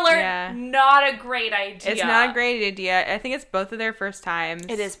And, alert, yeah. not a great idea. It's not a great idea. I think it's both of their first times.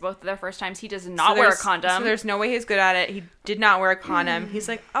 It is both of their first times. He does not wear a condom. So there's no way he's good at it. He did not wear a condom. He's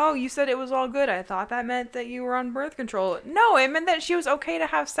like, oh, you said it was all good. I thought that meant that you were on birth control. No, it meant that she was okay to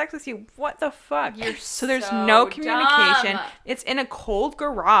have sex with you. What the fuck? So there's so no communication. dumb. It's in a cold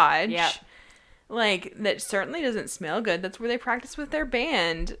garage. Yep. Like, that certainly doesn't smell good. That's where they practice with their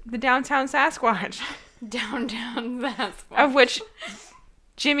band, the Downtown Sasquatch. Downtown Sasquatch. Of which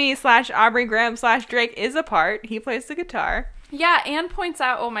Jimmy / Aubrey Graham / Drake is a part. He plays the guitar. Yeah, Anne points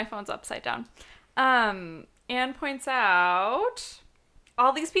out... Oh, my phone's upside down. Anne points out...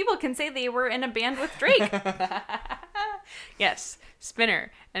 All these people can say they were in a band with Drake. Yes.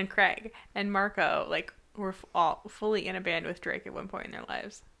 Spinner and Craig and Marco, like, were all fully in a band with Drake at one point in their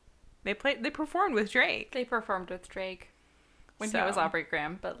lives. They performed with Drake. They performed with Drake when he So. was Aubrey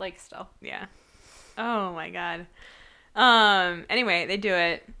Graham, but like still. Yeah. Oh my god. Anyway, they do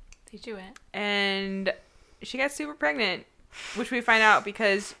it. They do it. And she gets super pregnant, which we find out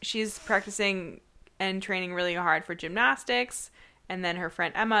because she's practicing and training really hard for gymnastics. And then her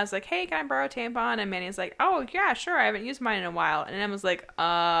friend Emma is like, hey, can I borrow a tampon? And Manny's like, oh, yeah, sure. I haven't used mine in a while. And Emma's like,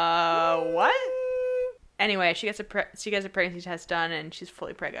 what? Anyway, she gets a pregnancy test done, and she's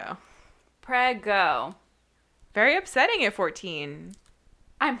fully preggo. Prego. Very upsetting at 14.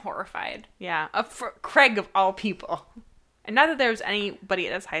 I'm horrified. Yeah. Craig of all people. And not that there was anybody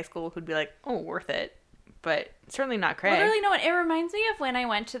at this high school who'd be like, oh, worth it. But certainly not Craig. Literally no one. It reminds me of when I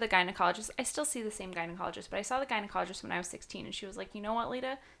went to the gynecologist. I still see the same gynecologist, but I saw the gynecologist when I was 16, and she was like, you know what,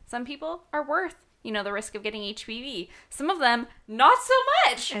 Lita? Some people are worth, the risk of getting HPV. Some of them, not so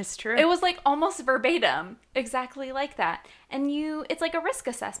much. It's true. It was like almost verbatim, exactly like that. And it's like a risk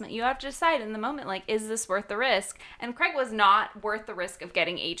assessment. You have to decide in the moment, like, is this worth the risk? And Craig was not worth the risk of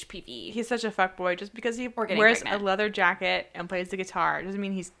getting HPV. He's such a fuckboy. Just because he wears pregnant. a leather jacket and plays the guitar doesn't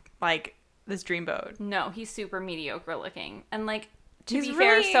mean he's like this dreamboat. No, he's super mediocre looking. And like, to He's be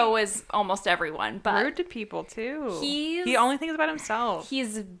really fair, so is almost everyone. But rude to people too. He only thinks about himself.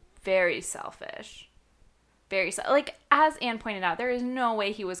 He's very selfish. Like, as Anne pointed out, there is no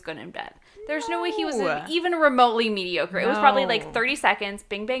way he was good in bed. There's no way he was even remotely mediocre. It was probably like 30 seconds,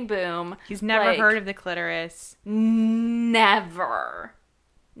 bing, bang, boom. He's never heard of the clitoris. Never.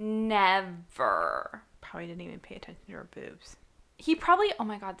 Probably didn't even pay attention to her boobs. He probably, oh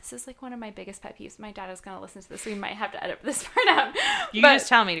my god, this is like one of my biggest pet peeves. My dad is going to listen to this, so we might have to edit this part out. You can just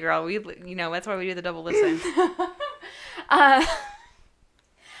tell me, girl. That's why we do the double listen.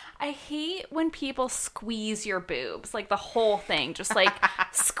 I hate when people squeeze your boobs, like the whole thing, just like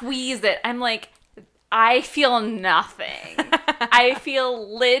squeeze it. I'm like, I feel nothing. I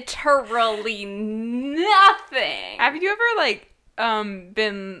feel literally nothing. Have you ever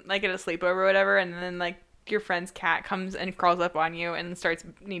been like at a sleepover or whatever, and then like your friend's cat comes and crawls up on you and starts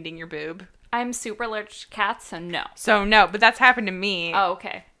kneading your boob? I'm super allergic to cats, so no. So no, but that's happened to me. Oh,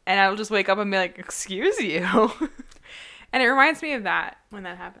 okay. And I'll just wake up and be like, excuse you. And it reminds me of that when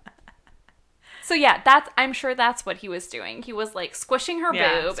that happened. So yeah, I'm sure that's what he was doing. He was like squishing her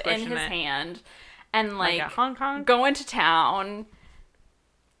boob in his hand and like Hong Kong going to town,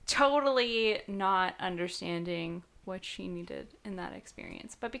 totally not understanding what she needed in that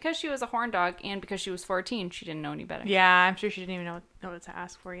experience. But because she was a horn dog and because she was 14, she didn't know any better. Yeah, I'm sure she didn't even know what to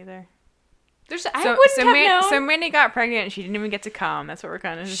ask for either. I wouldn't have known. So Mandy got pregnant and she didn't even get to come. That's what we're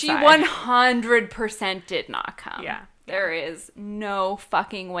kind of She 100% did not come. Yeah. There is no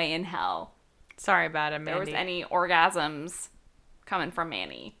fucking way in hell sorry about it, Mandy. there was any orgasms coming from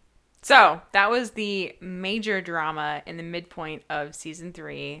Manny. So that was the major drama in the midpoint of season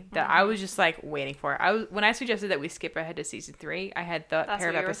 3 that I was just like waiting for. When I suggested that we skip ahead to season 3, I had the pair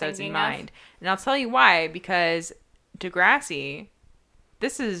of episodes in mind. And I'll tell you why, because Degrassi,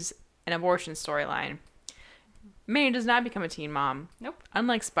 this is an abortion storyline. Manny does not become a teen mom. Nope.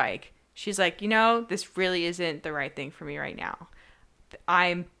 Unlike Spike. She's like, this really isn't the right thing for me right now.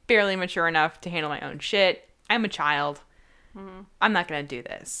 I'm barely mature enough to handle my own shit. I'm a child. Mm-hmm. I'm not going to do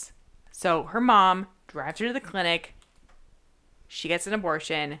this. So her mom drives her to the clinic. She gets an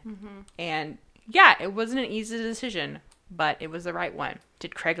abortion. Mm-hmm. And yeah, it wasn't an easy decision, but it was the right one.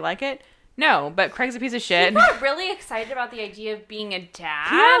 Did Craig like it? No, but Craig's a piece of shit. He got really excited about the idea of being a dad.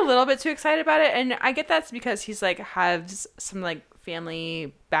 He got a little bit too excited about it. And I get that's because he's like has some like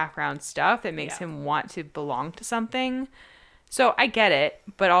family background stuff that makes him want to belong to something. So I get it,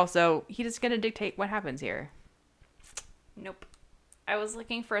 but also he's just going to dictate what happens here. Nope. I was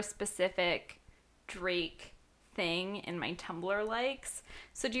looking for a specific Drake thing in my Tumblr likes.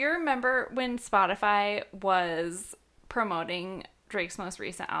 So do you remember when Spotify was promoting Drake's most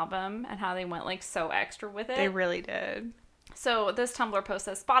recent album and how they went like so extra with it? They really did. So this Tumblr post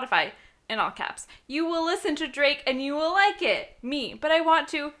says, Spotify, in all caps, you will listen to Drake and you will like it. Me, but I want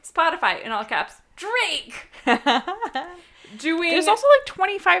to. Spotify, in all caps, Drake. There's also like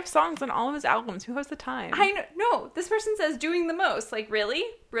 25 songs on all of his albums. Who has the time? I know. No, this person says doing the most. Like, really?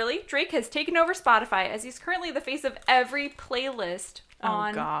 Really? Drake has taken over Spotify as he's currently the face of every playlist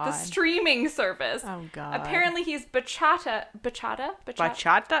on the streaming service. Oh, God. Apparently he's Bachata?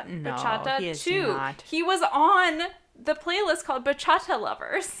 No, Bachata he is too. not. He was on the playlist called Bachata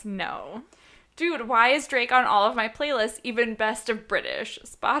Lovers. No. Dude, why is Drake on all of my playlists, even best of British?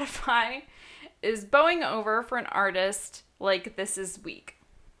 Spotify is bowing over for an artist like this is weak.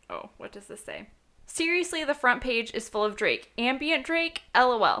 Oh, what does this say? Seriously, the front page is full of Drake. Ambient Drake?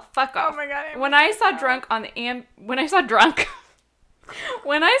 LOL. Fuck off. Oh my God. When I saw drunk,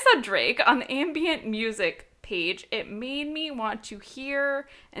 When I saw Drake on the ambient music page, it made me want to hear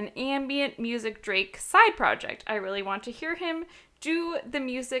an ambient music Drake side project. I really want to hear him do the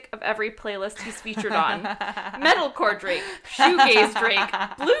music of every playlist he's featured on. Metalcore Drake, shoegaze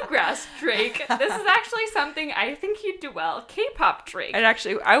Drake, bluegrass Drake. This is actually something I think he'd do well. K-pop Drake. And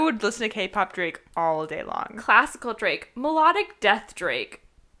actually, I would listen to K-pop Drake all day long. Classical Drake, melodic death Drake,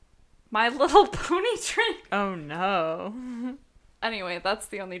 My Little Pony Drake. Oh no. Anyway, that's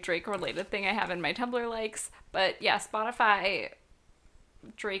the only Drake-related thing I have in my Tumblr likes. But yeah, Spotify,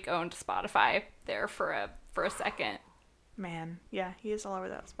 Drake owned Spotify there for a second. Man, yeah, he is all over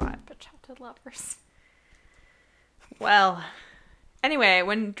that spot. But childhood lovers. Well, anyway,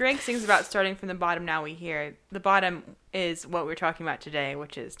 when Drake sings about starting from the bottom, now we hear the bottom is what we're talking about today,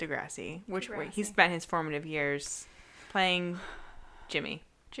 which is Degrassi, which he spent his formative years playing Jimmy.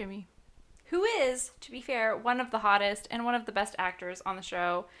 Who is, to be fair, one of the hottest and one of the best actors on the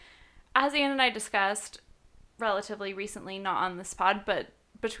show. As Anne and I discussed relatively recently, not on this pod, but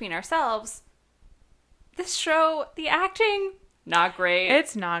between ourselves, this show, the acting, not great.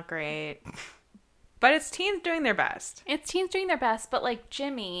 It's not great. But it's teens doing their best. But like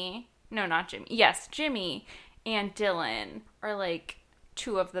Jimmy and Dylan are like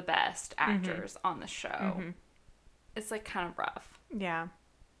two of the best actors on the show. Mm-hmm. It's like kind of rough. Yeah.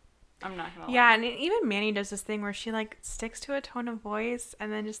 I'm not gonna lie. Yeah, and even Manny does this thing where she like sticks to a tone of voice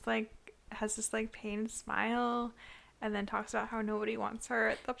and then just like has this like pained smile. And then talks about how nobody wants her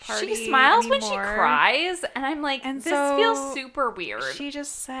at the party. She smiles anymore. when she cries, and I'm like, this feels super weird. She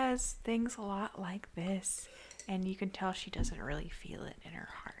just says things a lot like this, and you can tell she doesn't really feel it in her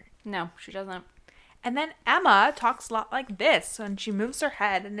heart. No, she doesn't. And then Emma talks a lot like this, and she moves her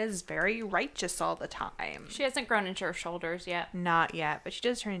head and is very righteous all the time. She hasn't grown into her shoulders yet. Not yet, but she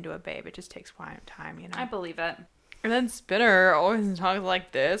does turn into a babe. It just takes time, you know? I believe it. And then Spinner always talks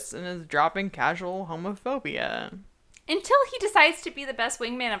like this and is dropping casual homophobia. Until he decides to be the best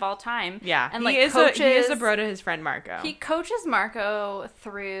wingman of all time. Yeah, and like he is a bro to his friend Marco. He coaches Marco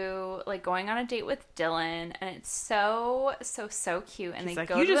through like going on a date with Dylan, and it's so cute. And he's they like,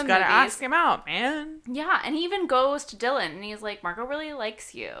 go you to just the gotta movies. ask him out, man. Yeah, and he even goes to Dylan, and he's like, Marco really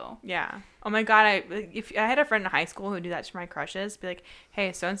likes you. Yeah. Oh my god, if I had a friend in high school who would do that to my crushes, be like,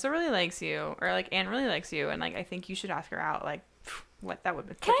 hey, so and so really likes you, or like Anne really likes you, and like I think you should ask her out, like. What that would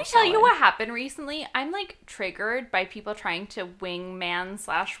be. Can I tell you what happened recently? I'm like triggered by people trying to wing man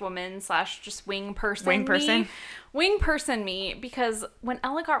 / woman / just wing person me, because when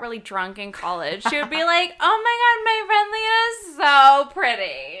Ella got really drunk in college, she would be like, oh my god, my friend Leah is so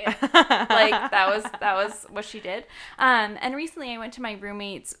pretty. Like that was what she did. And recently I went to my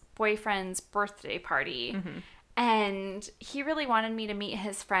roommate's boyfriend's birthday party, and he really wanted me to meet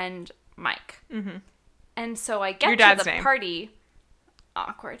his friend Mike. And so I get to the party.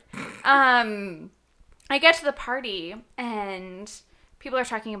 Awkward. I get to the party and people are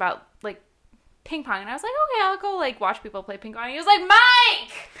talking about like ping pong, and I was like, okay, I'll go like watch people play ping pong. And he was like,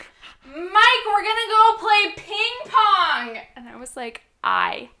 Mike, we're gonna go play ping pong, and I was like,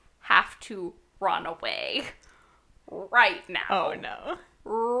 I have to run away right now. Oh no.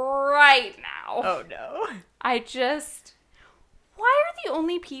 Right now. Oh no. Why are the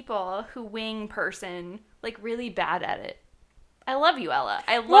only people who wing person like really bad at it? I love you, Ella.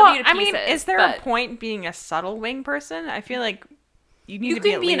 I love you to pieces. I mean, is there a point being a subtle wing person? I feel like you need to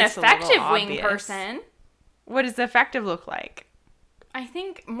be at least an effective wing obvious. person. What does effective look like? I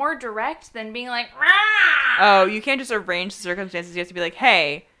think more direct than being like, rah! Oh, you can't just arrange the circumstances. You have to be like,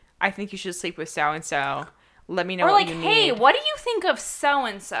 hey, I think you should sleep with so-and-so. Let me know what you need. Or like, hey, what do you think of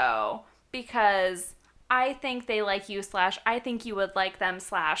so-and-so? Because I think they like you / I think you would like them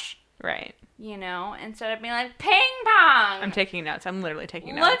 / Right. You know, instead of being like, ping pong. I'm taking notes. I'm literally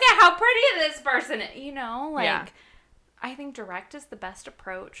taking notes. Look at how pretty this person is. You know, like, yeah. I think direct is the best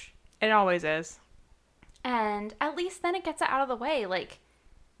approach. It always is. And at least then it gets it out of the way. Like,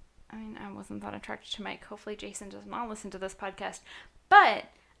 I mean, I wasn't that attracted to Mike. Hopefully Jason does not listen to this podcast. But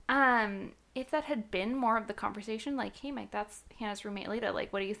if that had been more of the conversation, like, hey, Mike, that's Hannah's roommate, Lita.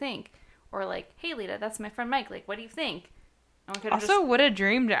 Like, what do you think? Or like, hey, Lita, that's my friend Mike. Like, what do you think? Also, what a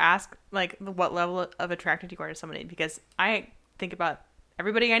dream to ask, like, what level of attracted you are to somebody. Because I think about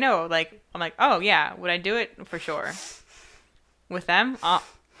everybody I know. Like, I'm like, oh, yeah, would I do it? For sure. With them?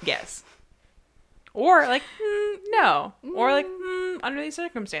 Yes. Or, like, no. Or, like, under these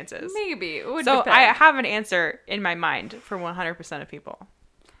circumstances. Maybe. It would so depend. I have an answer in my mind for 100% of people.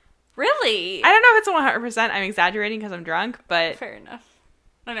 Really? I don't know if it's 100%. I'm exaggerating because I'm drunk, but... Fair enough.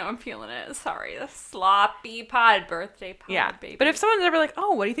 I know, I'm feeling it. Sorry, the sloppy pod birthday pod, yeah. baby. But if someone's ever like,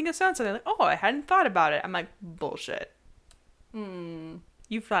 oh, what do you think of so-and-so? They're like, oh, I hadn't thought about it. I'm like, bullshit.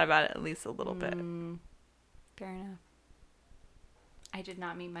 You've thought about it at least a little bit. Fair enough. I did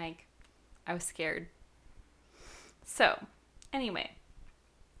not meet Mike. I was scared. So, anyway,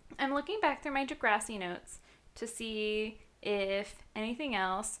 I'm looking back through my Degrassi notes to see if anything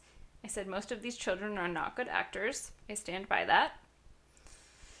else. I said most of these children are not good actors. I stand by that.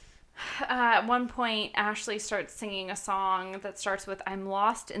 At one point, Ashley starts singing a song that starts with "I'm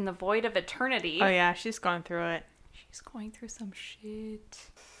lost in the void of eternity." Oh yeah, she's going through it. She's going through some shit.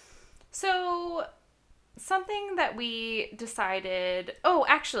 So, something that we decided... Oh,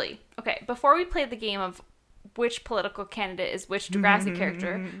 actually, okay, before we play the game of which political candidate is which Degrassi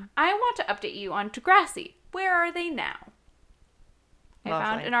character, I want to update you on Degrassi. Where are they now? Lovely. I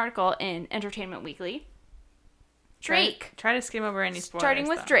found an article in Entertainment Weekly. Drake. Try to skim over any spoilers. Starting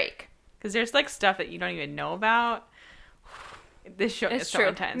with though. Drake. Because there's like stuff that you don't even know about. This show is so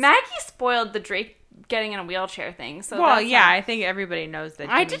intense. Maggie spoiled the Drake getting in a wheelchair thing. So well, yeah, I think everybody knows that.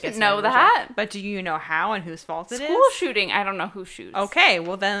 I didn't know that. But do you know how and whose fault it is? School shooting. I don't know who shoots. Okay,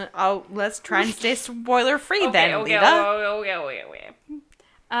 well then let's try and stay spoiler free then, Okay.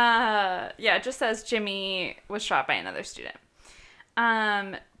 Yeah, it just says Jimmy was shot by another student.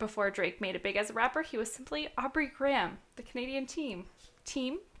 Before Drake made it big as a rapper, he was simply Aubrey Graham, the Canadian teen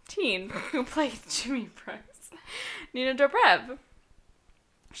who played Jimmy Price. Nina Dobrev.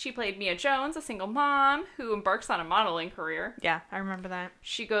 She played Mia Jones, a single mom who embarks on a modeling career. Yeah, I remember that.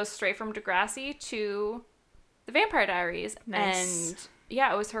 She goes straight from Degrassi to The Vampire Diaries. Nice. And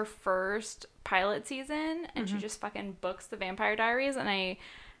yeah, it was her first pilot season, and she just fucking books The Vampire Diaries. And I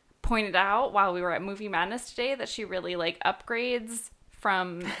pointed out while we were at Movie Madness today that she really like upgrades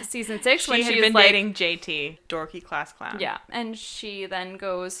from season 6 when she she had was been dating JT, dorky class clown. Yeah, and she then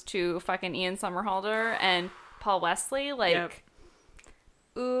goes to fucking Ian Somerhalder and Paul Wesley, like,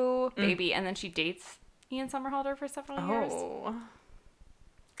 ooh, baby. And then she dates Ian Somerhalder for several years.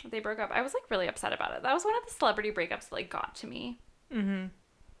 They broke up. I was like really upset about it. That was one of the celebrity breakups that like got to me.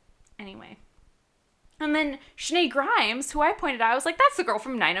 Anyway. And then Shanae Grimes, who I pointed out, I was like, that's the girl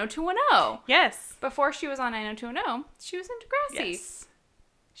from 90210. Yes. Before she was on 90210, she was in Degrassi. Yes.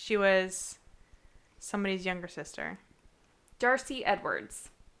 She was somebody's younger sister. Darcy Edwards.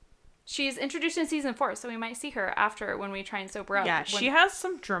 She's introduced in season 4, so we might see her after when we try and sober up. Yeah, she has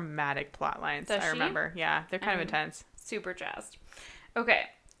some dramatic plot lines, I remember. Yeah, they're kind of intense. Super jazzed. Okay.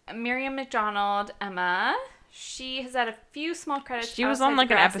 Miriam McDonald, Emma. She has had a few small credits. She was on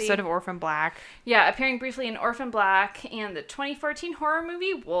like an episode of Orphan Black. Yeah, appearing briefly in Orphan Black and the 2014 horror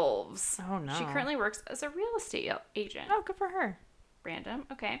movie Wolves. Oh, no. She currently works as a real estate agent. Oh, good for her. Random.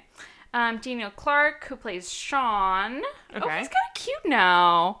 Okay. Daniel Clark, who plays Sean. Okay. Oh, he's kind of cute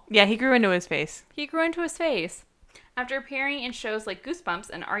now. Yeah, he grew into his face. After appearing in shows like Goosebumps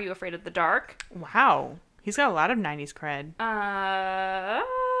and Are You Afraid of the Dark? Wow. He's got a lot of 90s cred.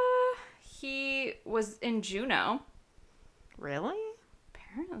 He was in Juno. Really?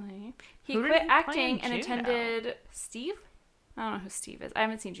 Apparently. He quit acting and attended Steve? I don't know who Steve is. I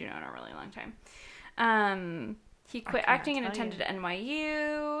haven't seen Juno in a really long time. He quit acting and attended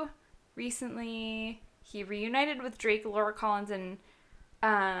NYU recently. He reunited with Drake, Laura Collins, and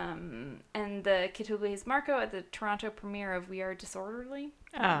the kid who plays Marco at the Toronto premiere of We Are Disorderly.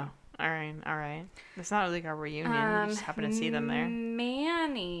 Oh, all right. It's not like a reunion. We just happen to see them there.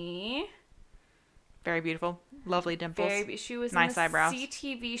 Manny. Very beautiful. Lovely dimples. She was nice in the eyebrows.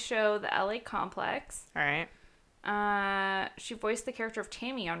 CTV show The LA Complex. All right. She voiced the character of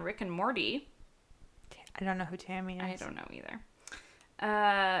Tammy on Rick and Morty. I don't know who Tammy is. I don't know either.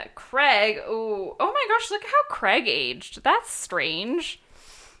 Craig. Oh my gosh, look how Craig aged. That's strange.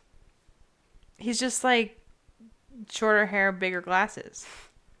 He's just like shorter hair, bigger glasses.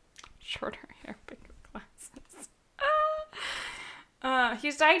 Shorter hair, bigger glasses.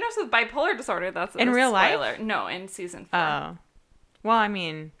 He's diagnosed with bipolar disorder. That's in real spoiler. life? No, in season 4. Oh. Well, I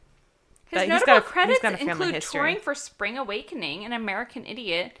mean, his notable credits include touring for Spring Awakening and American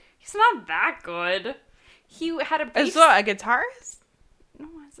Idiot. He's not that good. He had a brief... Is a guitarist? No,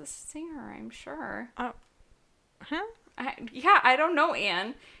 as a singer, I'm sure. Oh. Huh? I don't know,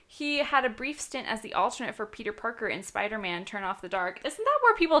 Anne. He had a brief stint as the alternate for Peter Parker in Spider-Man Turn Off the Dark. Isn't that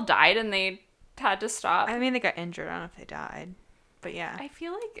where people died and they had to stop? I mean, they got injured. I don't know if they died. But yeah. I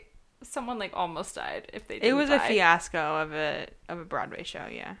feel like someone like almost died if they didn't It was die. a fiasco of a Broadway show,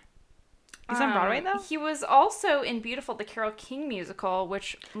 yeah. He's on Broadway, though? He was also in Beautiful, the Carole King musical,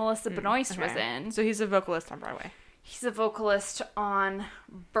 which Melissa Benoist was in. So he's a vocalist on Broadway. He's a vocalist on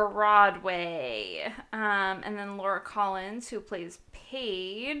Broadway. And then Laura Collins, who plays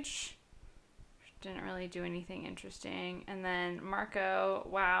Paige, didn't really do anything interesting. And then Marco,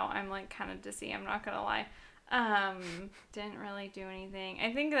 wow, I'm like kind of dizzy, I'm not going to lie. Didn't really do anything.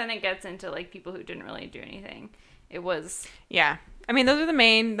 I think then it gets into like people who didn't really do anything. It was Yeah. I mean, those are the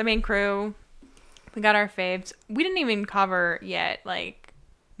main crew. We got our faves. We didn't even cover yet, like,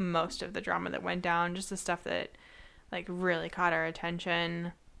 most of the drama that went down. Just the stuff that, like, really caught our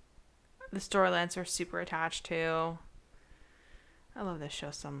attention. The storylines are super attached to. I love this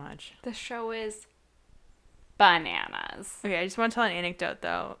show so much. the show is bananas. Okay, I just want to tell an anecdote,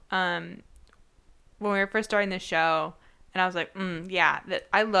 though. When we were first starting the show, and I was like, yeah,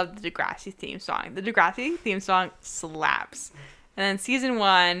 I love the Degrassi theme song. The Degrassi theme song slaps. And then season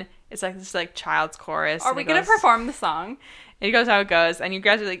 1, it's like this like child's chorus. Are we gonna perform the song? It goes how it goes, and you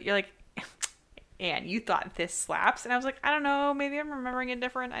guys are like, you're like, and you thought this slaps, and I was like, I don't know, maybe I'm remembering it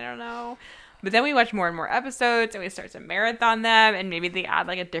different. I don't know. But then we watch more and more episodes, and we start to marathon them, and maybe they add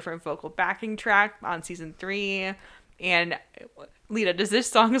like a different vocal backing track on season 3. And Lita, does this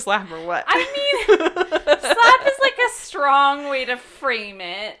song slap or what? I mean, slap is like a strong way to frame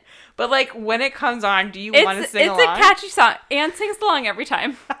it. But like when it comes on, do you want to sing along? It's a catchy song. Anne sings along every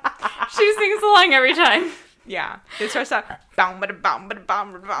time. She sings along every time. Yeah. It starts out bow ba bow ba bow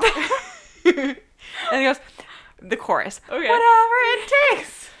ba bow. And it goes the chorus. Okay. Whatever it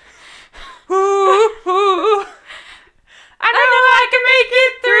takes. Ooh, ooh. I know I can make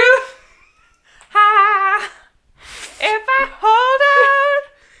it through. Ha. If I hold out,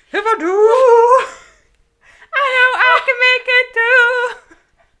 if I do, I know I can make it through.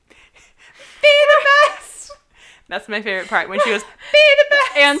 Be the best. That's my favorite part when she goes, be the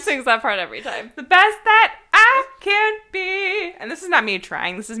best. Anne sings that part every time. The best that I can be. And this is not me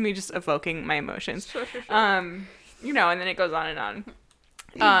trying. This is me just evoking my emotions. Sure. You know, and then it goes on and on.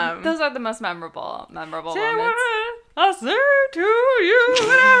 Those are the most memorable moments. I'll say to you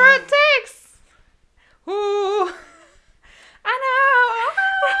whatever it takes. Ooh, I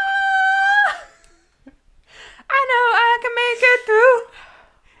know I can make it through.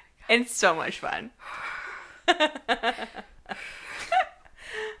 It's so much fun.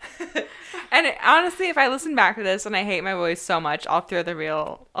 And honestly, if I listen back to this and I hate my voice so much, I'll throw the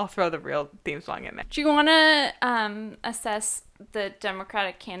real theme song in there. Do you want to assess the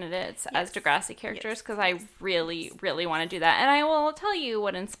Democratic candidates as Degrassi characters? Because I really, really want to do that. And I will tell you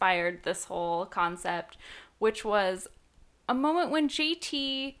what inspired this whole concept, which was a moment when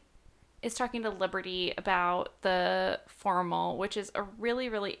JT is talking to Liberty about the formal, which is a really,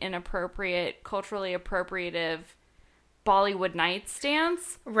 really inappropriate, culturally appropriative Bollywood Nights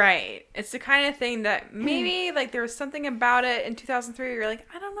dance. Right. It's the kind of thing that maybe like there was something about it in 2003 where you're like,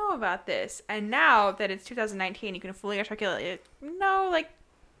 I don't know about this. And now that it's 2019, you can fully articulate it. No, like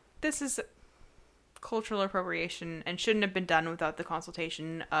this is cultural appropriation and shouldn't have been done without the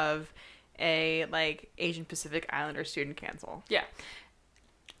consultation of a like Asian Pacific Islander student council. Yeah.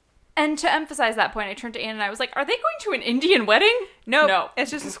 And to emphasize that point, I turned to Anne and I was like, are they going to an Indian wedding? Nope. No. It's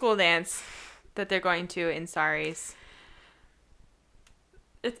just a school dance that they're going to in saris.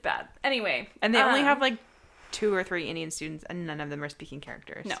 It's bad. Anyway. And they only have like 2 or 3 Indian students and none of them are speaking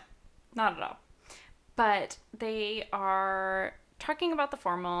characters. No, not at all. But they are talking about the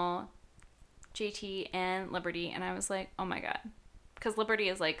formal, JT and Liberty, and I was like, oh my God. Because Liberty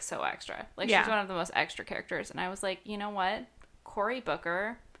is like so extra. Like she's one of the most extra characters. And I was like, you know what? Cory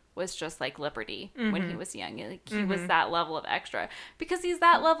Booker was just like Liberty when he was young. Like, he was that level of extra. Because he's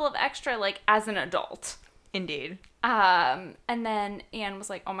that level of extra like as an adult. Indeed. And then Anne was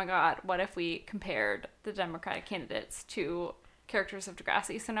like, oh my God, what if we compared the Democratic candidates to characters of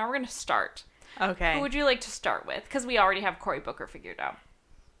Degrassi? So now we're going to start. Okay. Who would you like to start with? Because we already have Cory Booker figured out.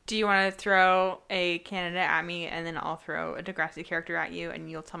 Do you want to throw a candidate at me and then I'll throw a Degrassi character at you and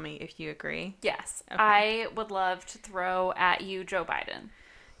you'll tell me if you agree? Yes. Okay. I would love to throw at you Joe Biden.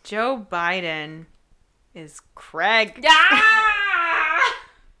 Joe Biden is Craig. Yeah!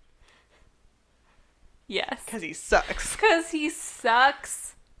 Yes. Because he sucks. Because he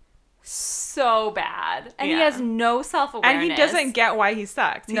sucks so bad. And he Yeah. has no self-awareness. And he doesn't get why he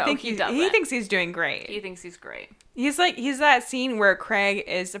sucks. No, he doesn't. He thinks he's doing great. He thinks he's great. He's that scene where Craig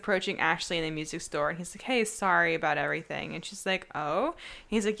is approaching Ashley in the music store and he's like, hey, sorry about everything. And she's like, oh? And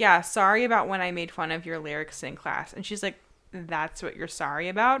he's like, yeah, sorry about when I made fun of your lyrics in class. And she's like, that's what you're sorry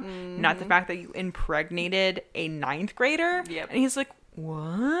about? Not the fact that you impregnated a 9th grader? Yep. And he's like,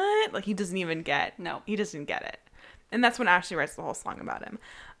 what? Like, he doesn't even get. No. He doesn't get it. And that's when Ashley writes the whole song about him.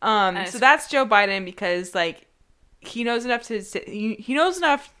 So that's Joe Biden because, like, he knows enough to say, he knows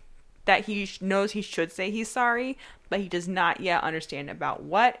enough that he knows he should say he's sorry, but he does not yet understand about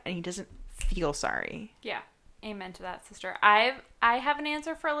what, and he doesn't feel sorry. Yeah. Amen to that, sister. I have an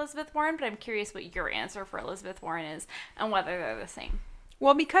answer for Elizabeth Warren, but I'm curious what your answer for Elizabeth Warren is and whether they're the same.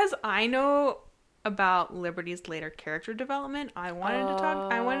 Well, because I know about Liberty's later character development, I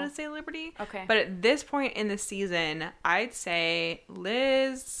wanted to say Liberty. Okay. But at this point in the season, I'd say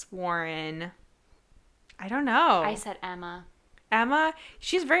Liz Warren. I don't know. I said Emma. Emma,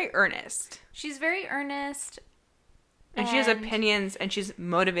 she's very earnest. She's very earnest. And she has opinions, and she's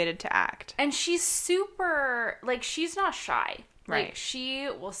motivated to act. And she's super, like, she's not shy. Right. Like, she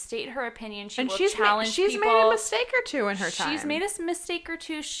will state her opinion. She will she's challenge people. She's made a mistake or two in her time. She's made a mistake or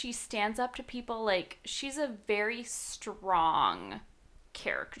two. She stands up to people. Like, she's a very strong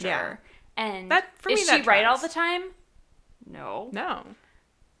character. Yeah. And is she right all the time? No. No.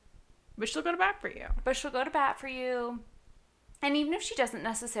 But she'll go to bat for you. But she'll go to bat for you. And even if she doesn't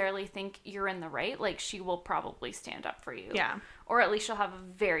necessarily think you're in the right, like, she will probably stand up for you. Yeah. Or at least she'll have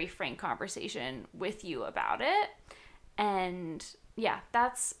a very frank conversation with you about it. And, yeah,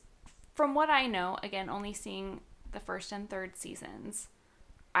 that's, from what I know, again, only seeing the first and third seasons,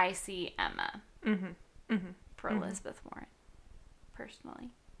 I see Emma for Elizabeth Warren, personally.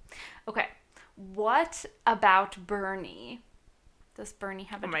 Okay. What about Bernie? Does Bernie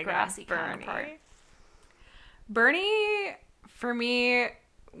have a Degrassi counterpart? Bernie, for me,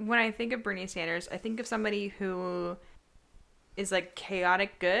 when I think of Bernie Sanders, I think of somebody who is, like,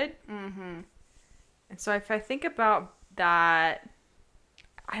 chaotic good. Mm-hmm. And so if I think about that,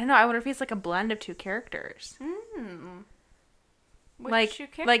 I don't know, I wonder if he's, like, a blend of two characters. Which two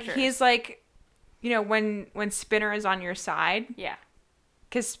characters? Like, he's, like, you know, when Spinner is on your side. Yeah.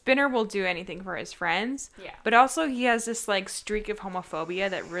 Because Spinner will do anything for his friends. Yeah. But also he has this, like, streak of homophobia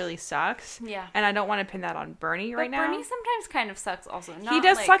that really sucks. Yeah. And I don't want to pin that on Bernie right now. Bernie sometimes kind of sucks also. He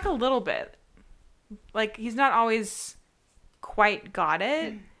does suck a little bit. Like, he's not always quite got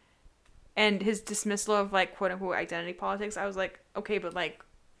it. And his dismissal of, like, quote-unquote identity politics, I was like, okay, but, like,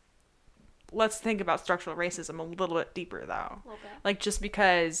 let's think about structural racism a little bit deeper, though. A little bit. Like, just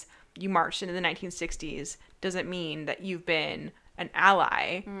because you marched into the 1960s doesn't mean that you've been an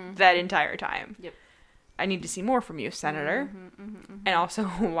ally that entire time. Yep. I need to see more from you, Senator. And also,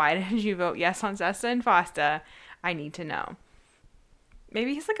 why did you vote yes on Sesta and FOSTA? I need to know.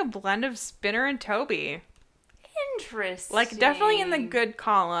 Maybe he's like a blend of Spinner and Toby. Interesting. Like, definitely in the good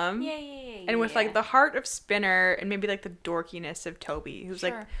column. Yeah. And with, like, the heart of Spinner and maybe, like, the dorkiness of Toby, who's,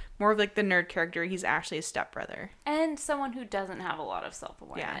 like, more of, like, the nerd character. He's actually a stepbrother. And someone who doesn't have a lot of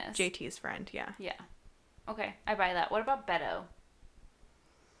self-awareness. Yeah, JT's friend, yeah. Yeah. Okay, I buy that. What about Beto?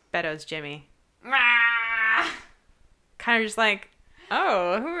 Beto's Jimmy. Ah! Kind of just like,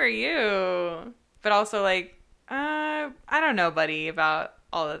 oh, who are you? But also, like, I don't know, buddy, about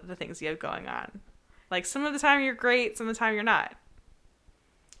all of the things you have going on. Like, some of the time you're great, some of the time you're not.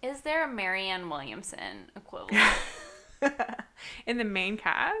 Is there a Marianne Williamson equivalent? In the main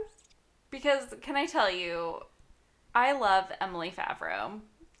cast? Because, can I tell you, I love Emily Favreau.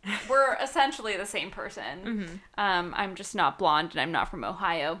 We're essentially the same person. I'm just not blonde and I'm not from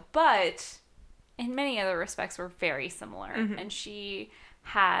Ohio. But in many other respects, we're very similar. And she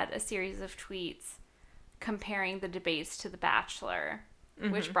had a series of tweets comparing the debates to The Bachelor,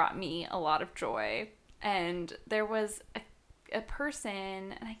 which brought me a lot of joy. And there was a person,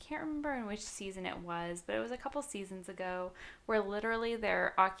 and I can't remember in which season it was, but it was a couple seasons ago, where literally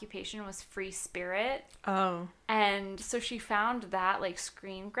their occupation was free spirit. Oh. And so she found that, like,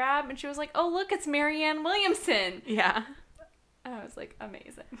 screen grab, and she was like, oh, look, it's Marianne Williamson. Yeah. And I was like,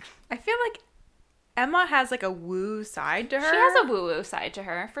 amazing. I feel like Emma has, like, a woo side to her. She has a woo-woo side to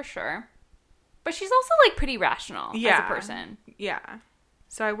her, for sure. But she's also, like, pretty rational as a person. Yeah.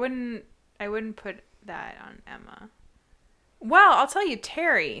 So I wouldn't put that on Emma. Well, I'll tell you,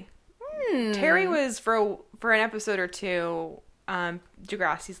 Terry. Terry was, for an episode or two,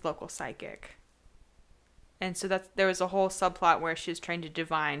 Degrassi's local psychic. And so there was a whole subplot where she was trying to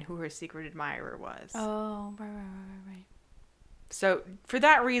divine who her secret admirer was. Oh, right. So for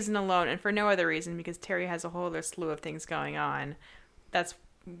that reason alone, and for no other reason, because Terry has a whole other slew of things going on, that's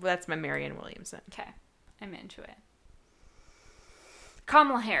my Marianne Williamson. Okay. I'm into it.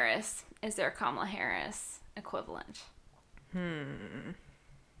 Kamala Harris. Is there a Kamala Harris equivalent? I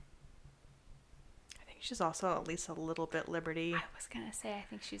think she's also at least a little bit Liberty. I was going to say, I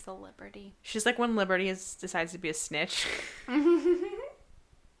think she's a Liberty. She's like when Liberty decides to be a snitch.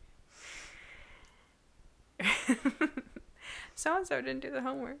 So-and-so didn't do the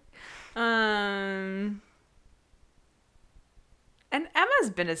homework. And Emma's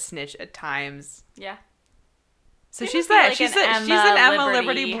been a snitch at times. Yeah. So she's an Emma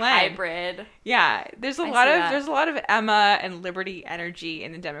Liberty blend. Hybrid. Yeah, there's a lot of Emma and Liberty energy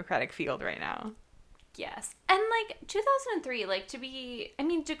in the Democratic field right now. Yes. And, like, 2003, like,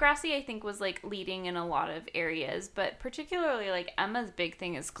 Degrassi, I think, was, like, leading in a lot of areas, but particularly, like, Emma's big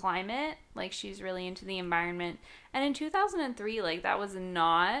thing is climate. Like, she's really into the environment. And in 2003, like, that was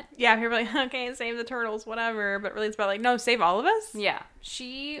not... Yeah, people are like, okay, save the turtles, whatever. But really it's about, like, no, save all of us? Yeah.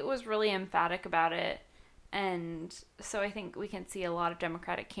 She was really emphatic about it. And so I think we can see a lot of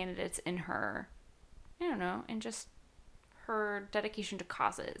Democratic candidates in her, I don't know, in just her dedication to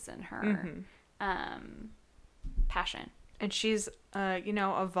causes and her... passion. And she's,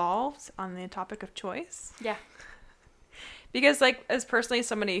 evolved on the topic of choice. Yeah. Because, like, as personally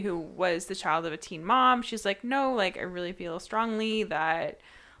somebody who was the child of a teen mom, she's like, no, like, I really feel strongly that,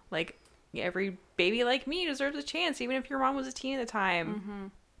 like, every baby like me deserves a chance, even if your mom was a teen at the time. Mm-hmm.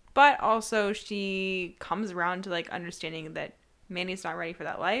 But also she comes around to, like, understanding that Manny's not ready for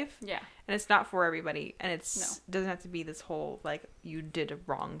that life. Yeah. And it's not for everybody. And it's doesn't have to be this whole, like, you did a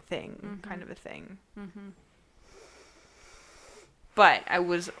wrong thing kind of a thing. Mm-hmm. But I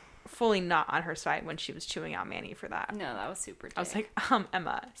was fully not on her side when she was chewing out Manny for that. No, that was super dick. I was like,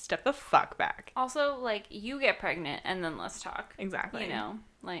 Emma, step the fuck back. Also, like, you get pregnant and then let's talk. Exactly. You know,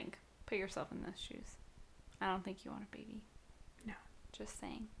 like, put yourself in those shoes. I don't think you want a baby. No. Just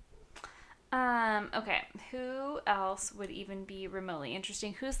saying. Okay, who else would even be remotely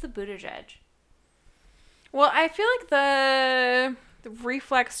interesting? Who's the Buttigieg? Well, I feel like the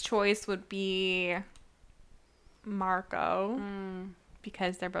reflex choice would be Marco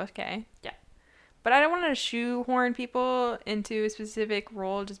because they're both gay. Yeah. But I don't want to shoehorn people into a specific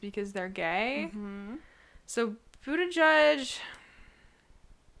role just because they're gay. Mm-hmm. So Buttigieg...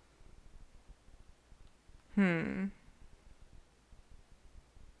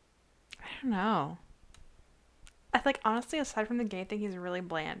 I don't know. I like, honestly, aside from the gay thing, he's really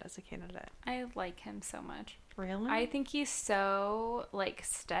bland as a candidate. I like him so much. Really? I think he's so, like,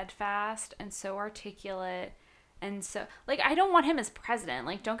 steadfast and so articulate and so, like, I don't want him as president.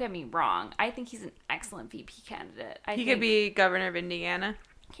 Like, don't get me wrong. I think he's an excellent VP candidate. He could be governor of Indiana.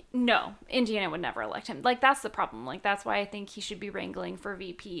 No, Indiana would never elect him. Like, that's the problem. Like, that's why I think he should be wrangling for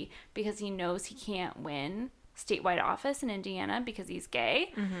VP, because he knows he can't win statewide office in Indiana because he's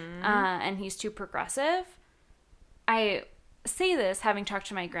gay, and he's too progressive. I say this having talked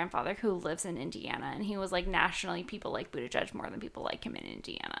to my grandfather who lives in Indiana, and he was like, nationally people like Buttigieg more than people like him in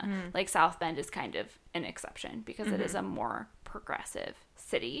Indiana. Like, South Bend is kind of an exception because it is a more progressive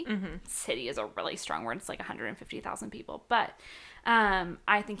city. City is a really strong word. It's like 150,000 people, but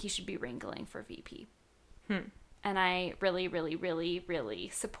I think he should be wrangling for VP. And I really, really, really, really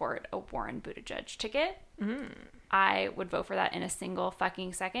support a Warren Buttigieg ticket. I would vote for that in a single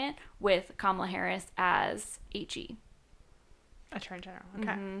fucking second with Kamala Harris as HE. Attorney General.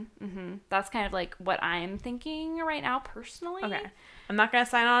 Okay. That's kind of like what I'm thinking right now personally. Okay. I'm not going to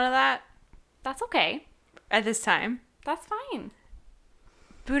sign on to that. That's okay. At this time. That's fine.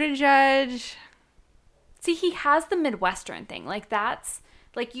 Buttigieg. See, he has the Midwestern thing. Like, that's...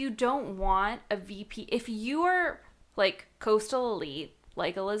 Like, you don't want a VP. If you are, like, coastal elite,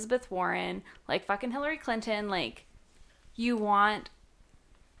 like Elizabeth Warren, like fucking Hillary Clinton, like, you want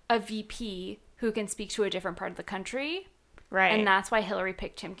a VP who can speak to a different part of the country. Right. And that's why Hillary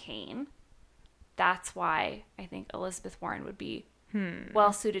picked Tim Kaine. That's why I think Elizabeth Warren would be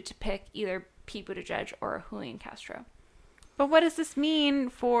well suited to pick either Pete Buttigieg or Julian Castro. But what does this mean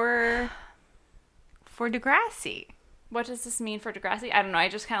for Degrassi? What does this mean for Degrassi? I don't know. I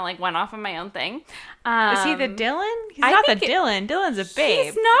just kind of like went off on my own thing. Is he the Dylan? He's not the Dylan. Dylan's a babe.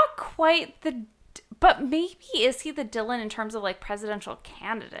 He's not quite the... But maybe is he the Dylan in terms of, like, presidential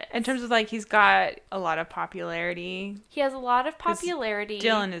candidate? In terms of, like, he's got a lot of popularity. He has a lot of popularity.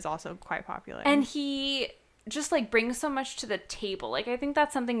 Dylan is also quite popular. And he just, like, brings so much to the table. Like, I think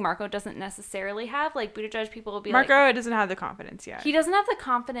that's something Marco doesn't necessarily have. Like, Buttigieg people will be Marco doesn't have the confidence yet. He doesn't have the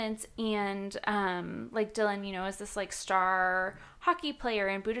confidence, and, like, Dylan, you know, is this, like, star hockey player,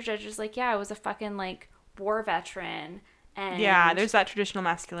 and Buttigieg is like, yeah, I was a fucking, like, war veteran. And yeah, there's that traditional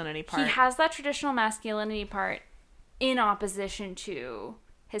masculinity part. He has that traditional masculinity part in opposition to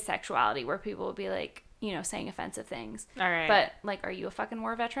his sexuality, where people will be like, you know, saying offensive things. All right. But, like, are you a fucking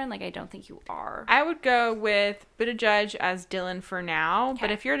war veteran? Like, I don't think you are. I would go with Buttigieg as Dylan for now. Okay.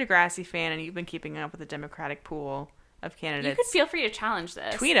 But if you're a Degrassi fan and you've been keeping up with the Democratic pool of candidates, you could feel free to challenge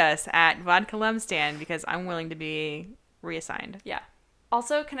this. Tweet us at Vodka Lemstan because I'm willing to be reassigned. Yeah.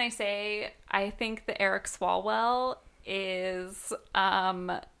 Also, can I say, I think the Eric Swalwell is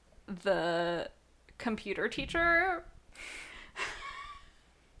the computer teacher.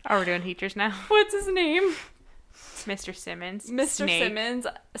 Oh, we're doing teachers now? What's his name? Mr. Simmons. Mr. Snake. Simmons,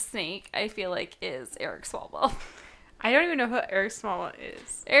 Snake, I feel like is Eric Swalwell. I don't even know who Eric Swalwell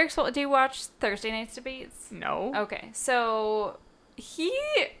is. Eric Swalwell, do you watch Thursday Night's Debates? No. Okay, so he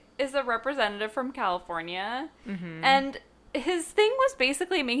is a representative from California, and his thing was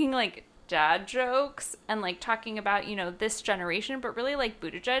basically making, like, dad jokes and, like, talking about, you know, this generation, but really, like,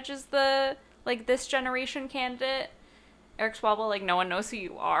 Buttigieg is the, like, this generation candidate. Eric Swalwell, like, no one knows who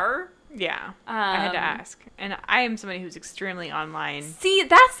you are. Yeah, I had to ask. And I am somebody who's extremely online. See,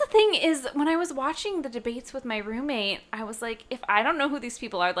 that's the thing is, when I was watching the debates with my roommate, I was like, if I don't know who these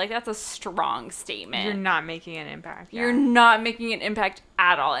people are, like, that's a strong statement. You're not making an impact. You're not making an impact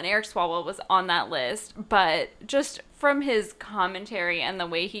at all. And Eric Swalwell was on that list. But just from his commentary and the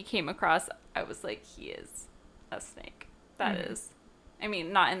way he came across, I was like, he is a snake. That is. I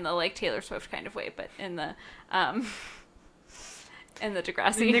mean, not in the, like, Taylor Swift kind of way, but in the... in the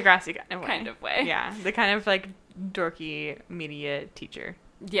Degrassi kind of way. Yeah, the kind of, like, dorky media teacher.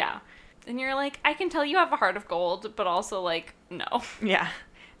 Yeah. And you're like, I can tell you have a heart of gold, but also, like, no. Yeah.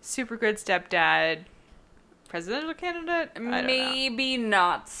 Super good stepdad. Presidential candidate? Maybe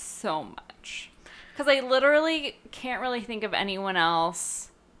not so much. Because I literally can't really think of anyone else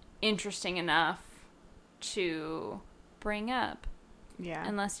interesting enough to bring up. Yeah.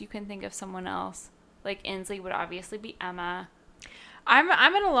 Unless you can think of someone else. Like, Inslee would obviously be Emma. I'm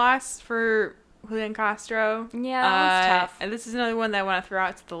at a loss for Julian Castro. Yeah, that was tough. And this is another one that I want to throw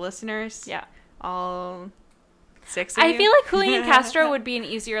out to the listeners. Yeah. All 6 of you. I feel like Julian Castro would be an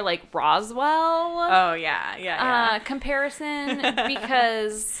easier, like, Roswell. Oh, yeah. Comparison,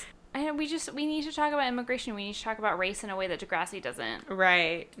 because we need to talk about immigration. We need to talk about race in a way that Degrassi doesn't.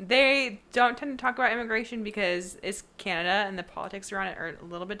 Right. They don't tend to talk about immigration because it's Canada and the politics around it are a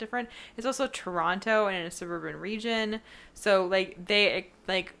little bit different. It's also Toronto and in a suburban region. So, like, they,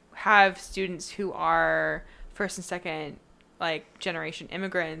 like, have students who are first and second, like, generation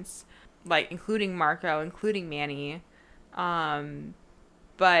immigrants, like, including Marco, including Manny.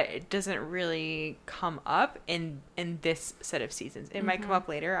 But it doesn't really come up in this set of seasons. It might come up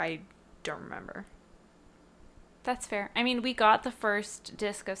later. I don't remember. That's fair. I mean, we got the first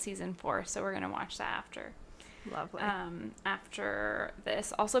disc of season 4, so we're going to watch that after. Lovely. After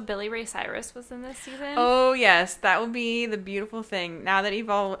this. Also, Billy Ray Cyrus was in this season. Oh, yes. That will be the beautiful thing. Now that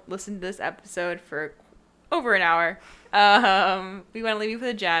you've all listened to this episode for over an hour, we want to leave you with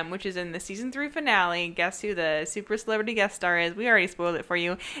a gem, which is in the season 3 finale. Guess who the super celebrity guest star is? We already spoiled it for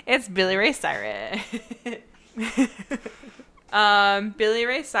you. It's Billy Ray Cyrus. Billy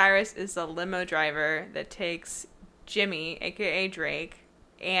Ray Cyrus is a limo driver that takes Jimmy, aka Drake,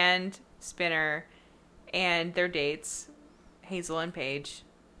 and Spinner, and their dates, Hazel and Paige,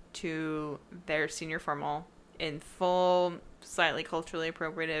 to their senior formal in full, slightly culturally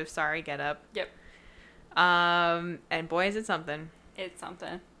appropriative, sorry, getup. Yep. And boy, is it something. It's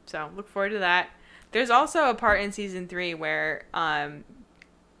something. So look forward to that. There's also a part in season 3 where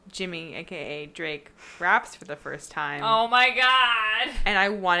Jimmy, aka Drake, raps for the first time. Oh my god! And I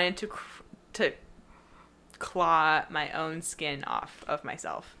wanted to claw my own skin off of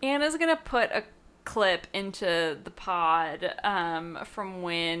myself. Anna's gonna put a clip into the pod from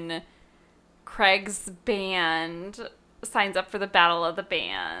when Craig's band signs up for the Battle of the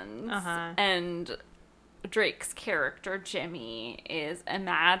Bands, and Drake's character Jimmy is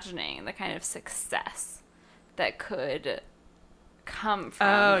imagining the kind of success that could come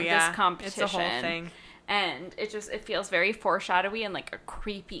from this competition. It's a whole thing. And it feels very foreshadowy in, like, a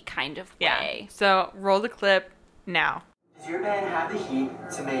creepy kind of way. So roll the clip now. Does your band have the heat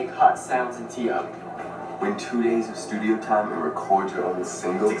to make hot sounds and tee up? Win 2 days of studio time and record your own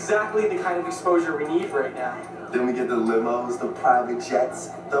single? It's exactly the kind of exposure we need right now. Then we get the limos, the private jets,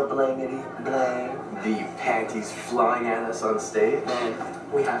 the blingity blang, the panties flying at us on stage.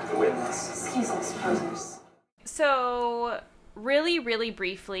 Man, we have to win this. Excuse us, posers. So, really, really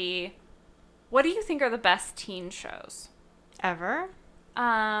briefly, what do you think are the best teen shows? Ever?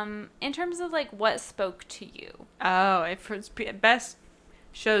 In terms of, like, what spoke to you? Oh, it's best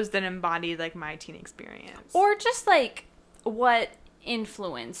shows that embodied, like, my teen experience. Or just, like, what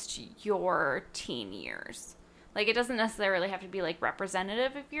influenced your teen years? Like, it doesn't necessarily have to be, like,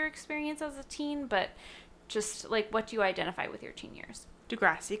 representative of your experience as a teen, but just, like, what do you identify with your teen years?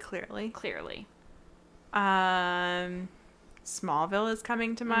 Degrassi, clearly. Clearly. Smallville is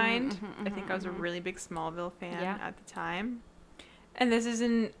coming to mind. I think I was a really big Smallville fan at the time. And this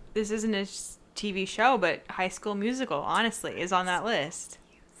isn't a TV show, but High School Musical, honestly, is on that list.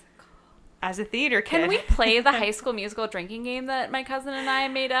 As a theater kid. Can we play the High School Musical drinking game that my cousin and I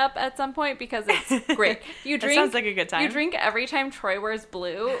made up at some point? Because it's great. You drink, that sounds like a good time. You drink every time Troy wears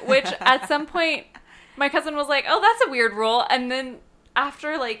blue, which at some point my cousin was like, oh, that's a weird rule. And then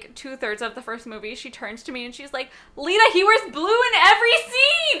after like 2/3 of the first movie, she turns to me and she's like, "Lena, he wears blue in every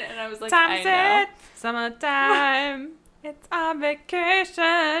scene." And I was like, Time's I it, summertime, it's our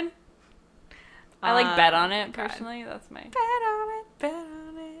vacation. I like bet on it God. personally. That's my Bet on it, bet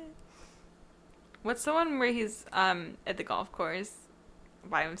on it. What's the one where he's at the golf course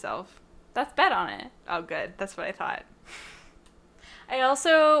by himself? that's bet on it. Oh, good. That's what I thought. I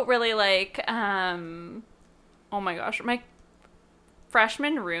also really like, oh my gosh, my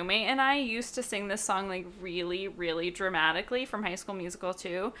freshman roommate and I used to sing this song like really, really dramatically from High School Musical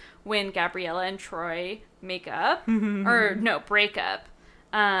 2 when Gabriella and Troy make up, or no, break up.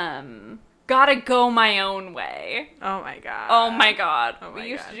 Gotta Go My Own Way. Oh my god. Oh my god. Oh my we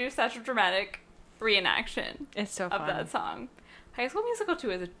used God. to do such a dramatic reenaction It's so fun. of that song. High School Musical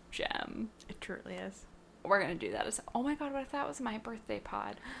 2 is a gem. It truly is. We're gonna do that as, oh my god, what if that was my birthday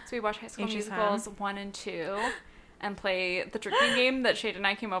pod? So we watch High School Anxious Musicals 1 and 2 and play the drinking game that Shade and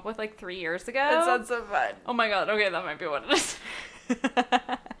I came up with like 3 years ago. It sounds so fun. Oh my god, okay, that might be what it is.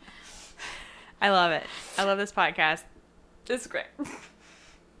 I love it. I love this podcast. It's great.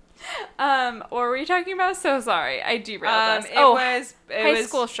 What were we talking about? So sorry, I derailed us. It was high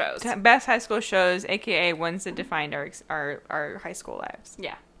school shows. Best high school shows, aka ones that defined our high school lives.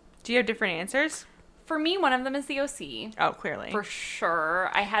 Yeah. Do you have different answers? For me, one of them is the OC. Oh, clearly. For sure.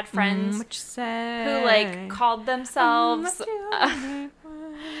 I had friends What you say? who like called themselves What you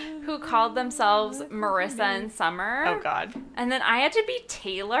who called themselves Marissa and Summer. Oh God. And then I had to be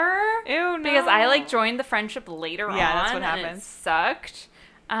Taylor. Ew, no. Because I like joined the friendship later on. Yeah, that's what and happens. It sucked.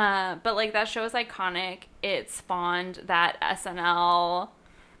 But like that show is iconic. It spawned that SNL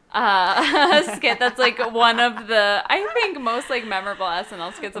skit that's like one of the, I think, most like memorable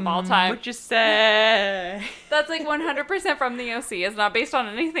SNL skits of all time. What you say? That's like 100% from the OC. It's not based on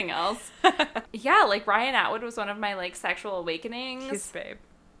anything else. Yeah, like Ryan Atwood was one of my like sexual awakenings. He's babe.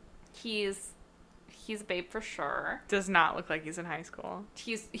 He's a babe for sure. Does not look like he's in high school.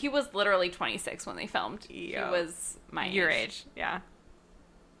 He was literally 26 when they filmed. Yo. He was my Your age, yeah.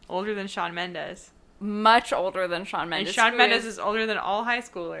 Older than Shawn Mendes. Much older than Shawn Mendes. And Shawn who Mendes is older than all high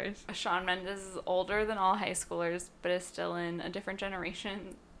schoolers. Shawn Mendes is older than all high schoolers, but is still in a different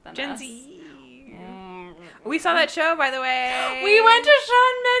generation than Gen us. Z. Mm. We saw that show, by the way. We went to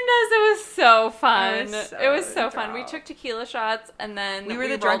Shawn Mendes. It was so fun. It was so fun. We dope. took tequila shots and then We were the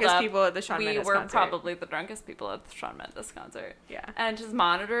rolled drunkest up. people at the Shawn Mendes We were concert. probably the drunkest people at the Shawn Mendes concert. Yeah. And his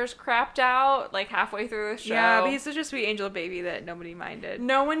monitors crapped out like halfway through the show. Yeah, but he's such a sweet angel baby that nobody minded.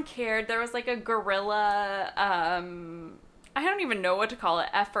 No one cared. There was like a guerrilla, I don't even know what to call it,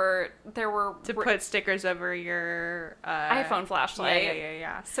 effort. There were To put stickers over your iPhone flashlight.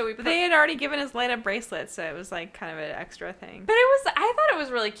 Yeah. So we But put, they had already given us light up bracelets, so it was like kind of an extra thing. but I thought it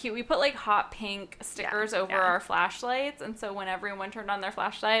was really cute. We put like hot pink stickers over our flashlights, and so when everyone turned on their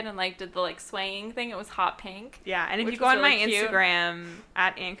flashlight and like did the like swaying thing, it was hot pink. Yeah, and if Which you go was on my really cute. Instagram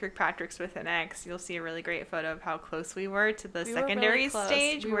at Ann Kirkpatrick's with an X, you'll see a really great photo of how close we were to the We were secondary really close.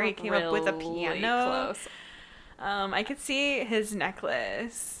 stage We where were he came up with a really piano. close. I could see his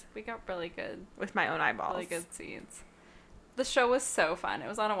necklace We got really good with my own eyeballs. really good seats. The show was so fun. It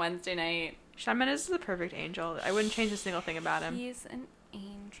was on a Wednesday night. Shawn Mendes is the perfect angel. I wouldn't change a single thing about him. He's an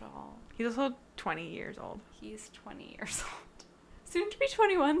angel. He's also 20 years old. He's 20 years old. Soon to be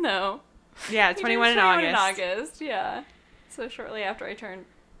 21 though. Yeah, He 21 in turns August. August, yeah. So shortly after I turned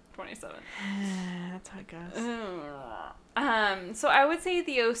 27. That's how it goes. So I would say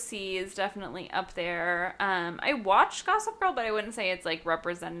the OC is definitely up there. I watched Gossip Girl, but I wouldn't say it's like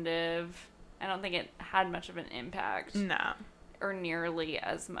representative. I don't think it had much of an impact, No. or nearly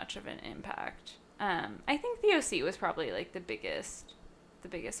as much of an impact. I think the OC was probably like the biggest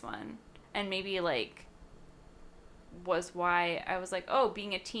one, and maybe like was why I was like, oh,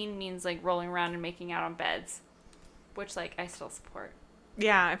 being a teen means like rolling around and making out on beds, which like I still support.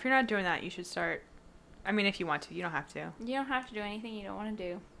 Yeah, if you're not doing that, you should start. I mean, if you want to, you don't have to. You don't have to do anything you don't want to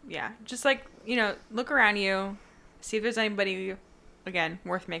do. Yeah, just like, look around you, see if there's anybody, again,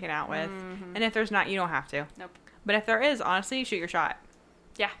 worth making out with. Mm-hmm. And if there's not, you don't have to. Nope. But if there is, honestly, shoot your shot.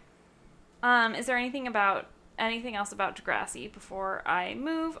 Yeah. Is there anything else about Degrassi before I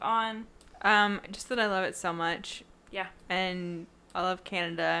move on? Just that I love it so much. Yeah. And I love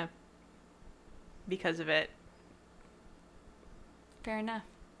Canada because of it. Fair enough.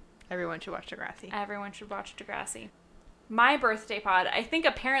 Everyone should watch Degrassi. Everyone should watch Degrassi. My birthday pod, I think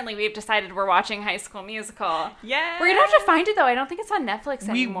apparently we've decided we're watching High School Musical. Yeah. We're going to have to find it, though. I don't think it's on Netflix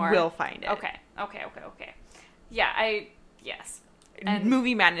anymore. We will find it. Okay. Yeah, yes. And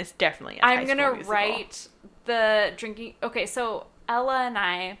Movie Madness definitely is I'm High going School to Musical. write the drinking... Okay, so Ella and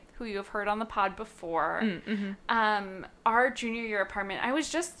I, who you have heard on the pod before, our junior year apartment, I was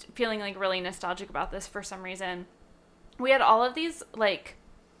just feeling like really nostalgic about this for some reason. We had all of these like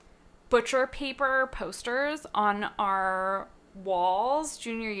butcher paper posters on our walls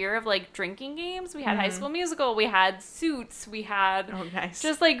junior year of like drinking games. We had High School Musical, we had Suits, we had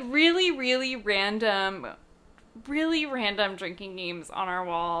just like really, really random drinking games on our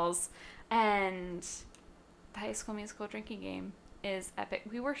walls. And the High School Musical drinking game is epic.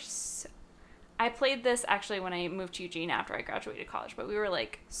 We were I played this actually when I moved to Eugene after I graduated college, but we were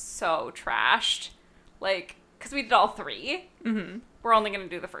like so trashed, like, because we did all 3. We're only going to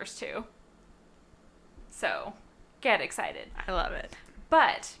do the first 2, so get excited. I love it.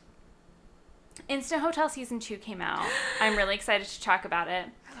 But Instant Hotel Season 2 came out. I'm really excited to talk about it.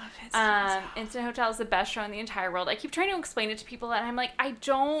 I love it. Instant Hotel is the best show in the entire world. I keep trying to explain it to people, and I'm like, I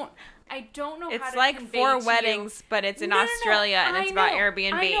don't know how to It's like convey 4 to weddings, you. but it's in No, Australia, and it's about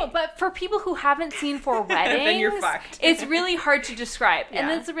Airbnb. I know, but for people who haven't seen 4 Weddings, Then you're fucked. It's really hard to describe. And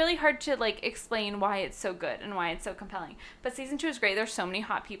Yeah. it's really hard to, like, explain why it's so good and why it's so compelling. But Season 2 is great. There's so many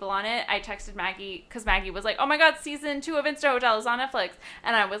hot people on it. I texted Maggie, because Maggie was like, oh my god, Season 2 of Instant Hotel is on Netflix.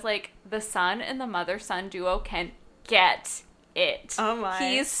 And I was like, the son and the mother-son duo can get it. Oh my.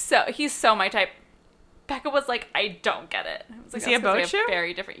 He's so my type. Becca was like, I don't get it. I was like, Is he a "That's 'cause we boat have shoe?"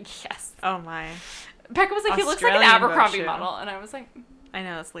 Very different. Yes. Oh my. Becca was like, he looks like an Australian boat Abercrombie shoe. model. And I was like, I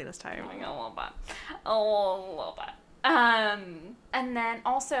know, that's Lena's type. a little bit. A little bit. And then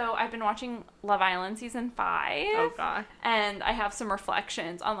also, I've been watching Love Island Season 5. Oh god. And I have some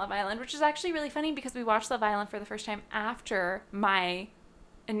reflections on Love Island, which is actually really funny because we watched Love Island for the first time after my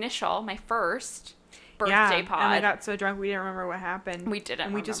first birthday pod. And we got so drunk we didn't remember what happened. We didn't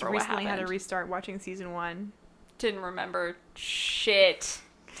And we just remember what recently had to happened. restart watching Season 1. Didn't remember shit.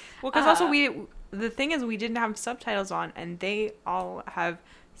 Well, because also the thing is we didn't have subtitles on, and they all have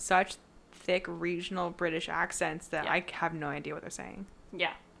such thick regional British accents that I have no idea what they're saying.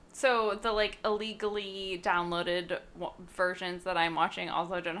 Yeah. So the like illegally downloaded versions that I'm watching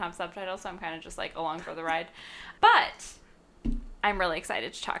also don't have subtitles, so I'm kind of just like along for the ride. But I'm really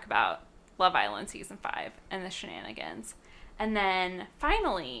excited to talk about Love Island Season 5 and the shenanigans. And then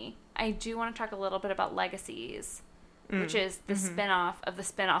finally, I do want to talk a little bit about Legacies, which is the spin-off of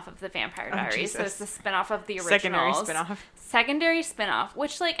the Vampire Diaries. Jesus. So it's the spin-off of the originals. Secondary spin-off,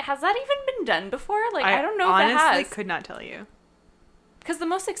 which, like, has that even been done before? Like, I don't know if it has. I honestly could not tell you. Because the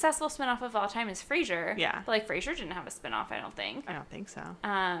most successful spin-off of all time is Frasier. Yeah. But, like, Frasier didn't have a spin-off, I don't think. I don't think so.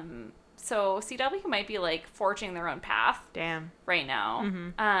 So CW might be, like, forging their own path Damn. right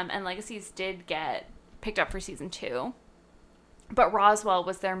now. And Legacies did get picked up for Season 2. But Roswell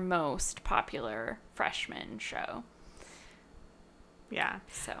was their most popular freshman show. Yeah.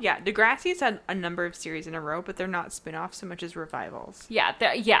 So. Yeah, Degrassi's had a number of series in a row, but they're not spin-offs so much as revivals. Yeah,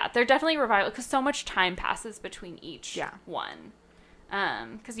 they're definitely revival because so much time passes between each one.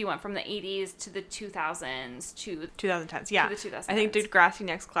 Because you went from the 80s to the 2000s to 2010s, yeah. To the 2010s. I think Degrassi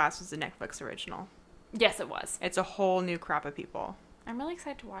Next Class was the Netflix original. Yes, it was. It's a whole new crop of people. I'm really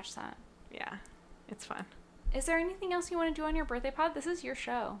excited to watch that. Yeah, it's fun. Is there anything else you want to do on your birthday pod? This is your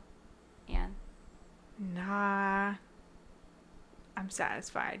show, Anne. Nah. I'm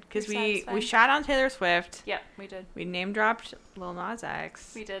satisfied because You're we satisfied? shot on Taylor Swift. Yep, we did. We name dropped Lil Nas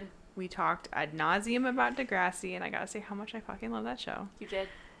X. We did. We talked ad nauseum about Degrassi, and I gotta say how much I fucking love that show. You did.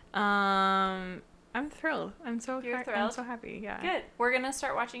 I'm thrilled. You're I'm thrilled? so happy. Yeah. Good. We're gonna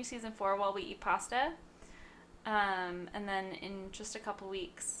start watching Season 4 while we eat pasta. And then in just a couple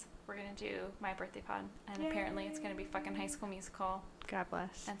weeks, we're gonna do my birthday pod, and apparently it's gonna be fucking High School Musical God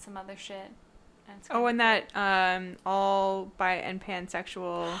bless. and some other shit. And it's Oh, gonna and be that all bi and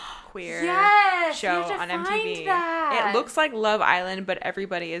pansexual queer Yes, show you have to on find MTV. that. It looks like Love Island, but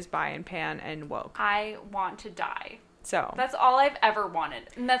everybody is bi and pan and woke. I want to die. So That's all I've ever wanted,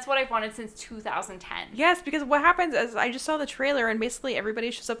 and that's what I've wanted since 2010. yes, because what happens is I just saw the trailer, and basically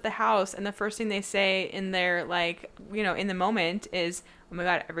everybody shows up at the house, and the first thing they say in their in the moment is, "Oh my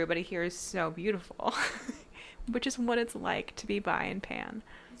god, everybody here is so beautiful," which is what it's like to be bi and pan.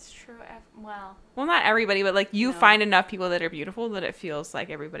 It's true. Well, not everybody, but you find enough people that are beautiful that it feels like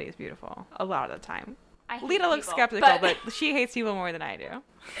everybody is beautiful a lot of the time. I hate Lita looks people, skeptical, but she hates people more than I do.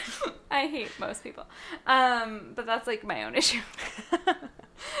 I hate most people. But that's like my own issue.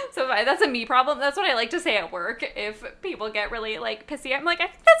 So that's a me problem. That's what I like to say at work. If people get really pissy, I'm like, I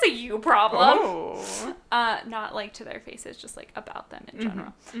think that's a you problem. Oh. Not to their faces, just about them in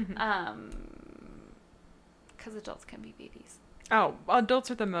general. Because adults can be babies. Oh,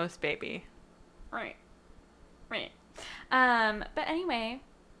 adults are the most baby. Right. But anyway,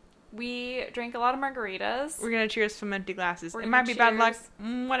 We drank a lot of margaritas. We're gonna cheers from empty glasses. We're It gonna might be bad luck.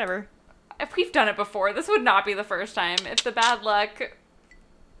 cheers. Whatever. If we've done it before, this would not be the first time. If the bad luck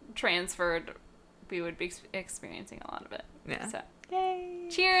transferred, we would be experiencing a lot of it. Yeah. So, Yay.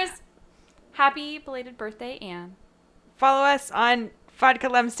 cheers. Happy belated birthday, Anne. Follow us on Vodka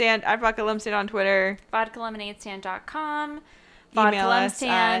Lemstand, at Vodka Lemstand on Twitter. VodkaLemonadeStand.com. Email us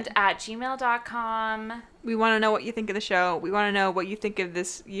VodkaLemstand@gmail.com. We want to know what you think of the show. We want to know what you think of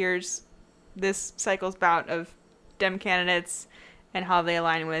this cycle's bout of Dem candidates and how they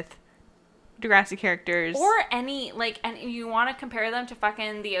align with Degrassi characters. Or any, you want to compare them to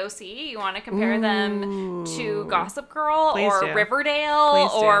fucking The OC? You want to compare them to Gossip Girl? Please or do. Riverdale?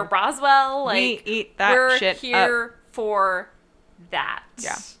 Please or do. Roswell? We eat that we're shit here for that.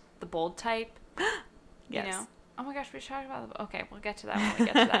 Yeah. The bold type. Yes. You know? Oh my gosh, we should talk about okay, we'll get to that when we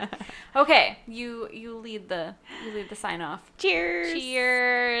get to that. Okay, you lead the sign off. Cheers.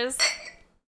 Cheers.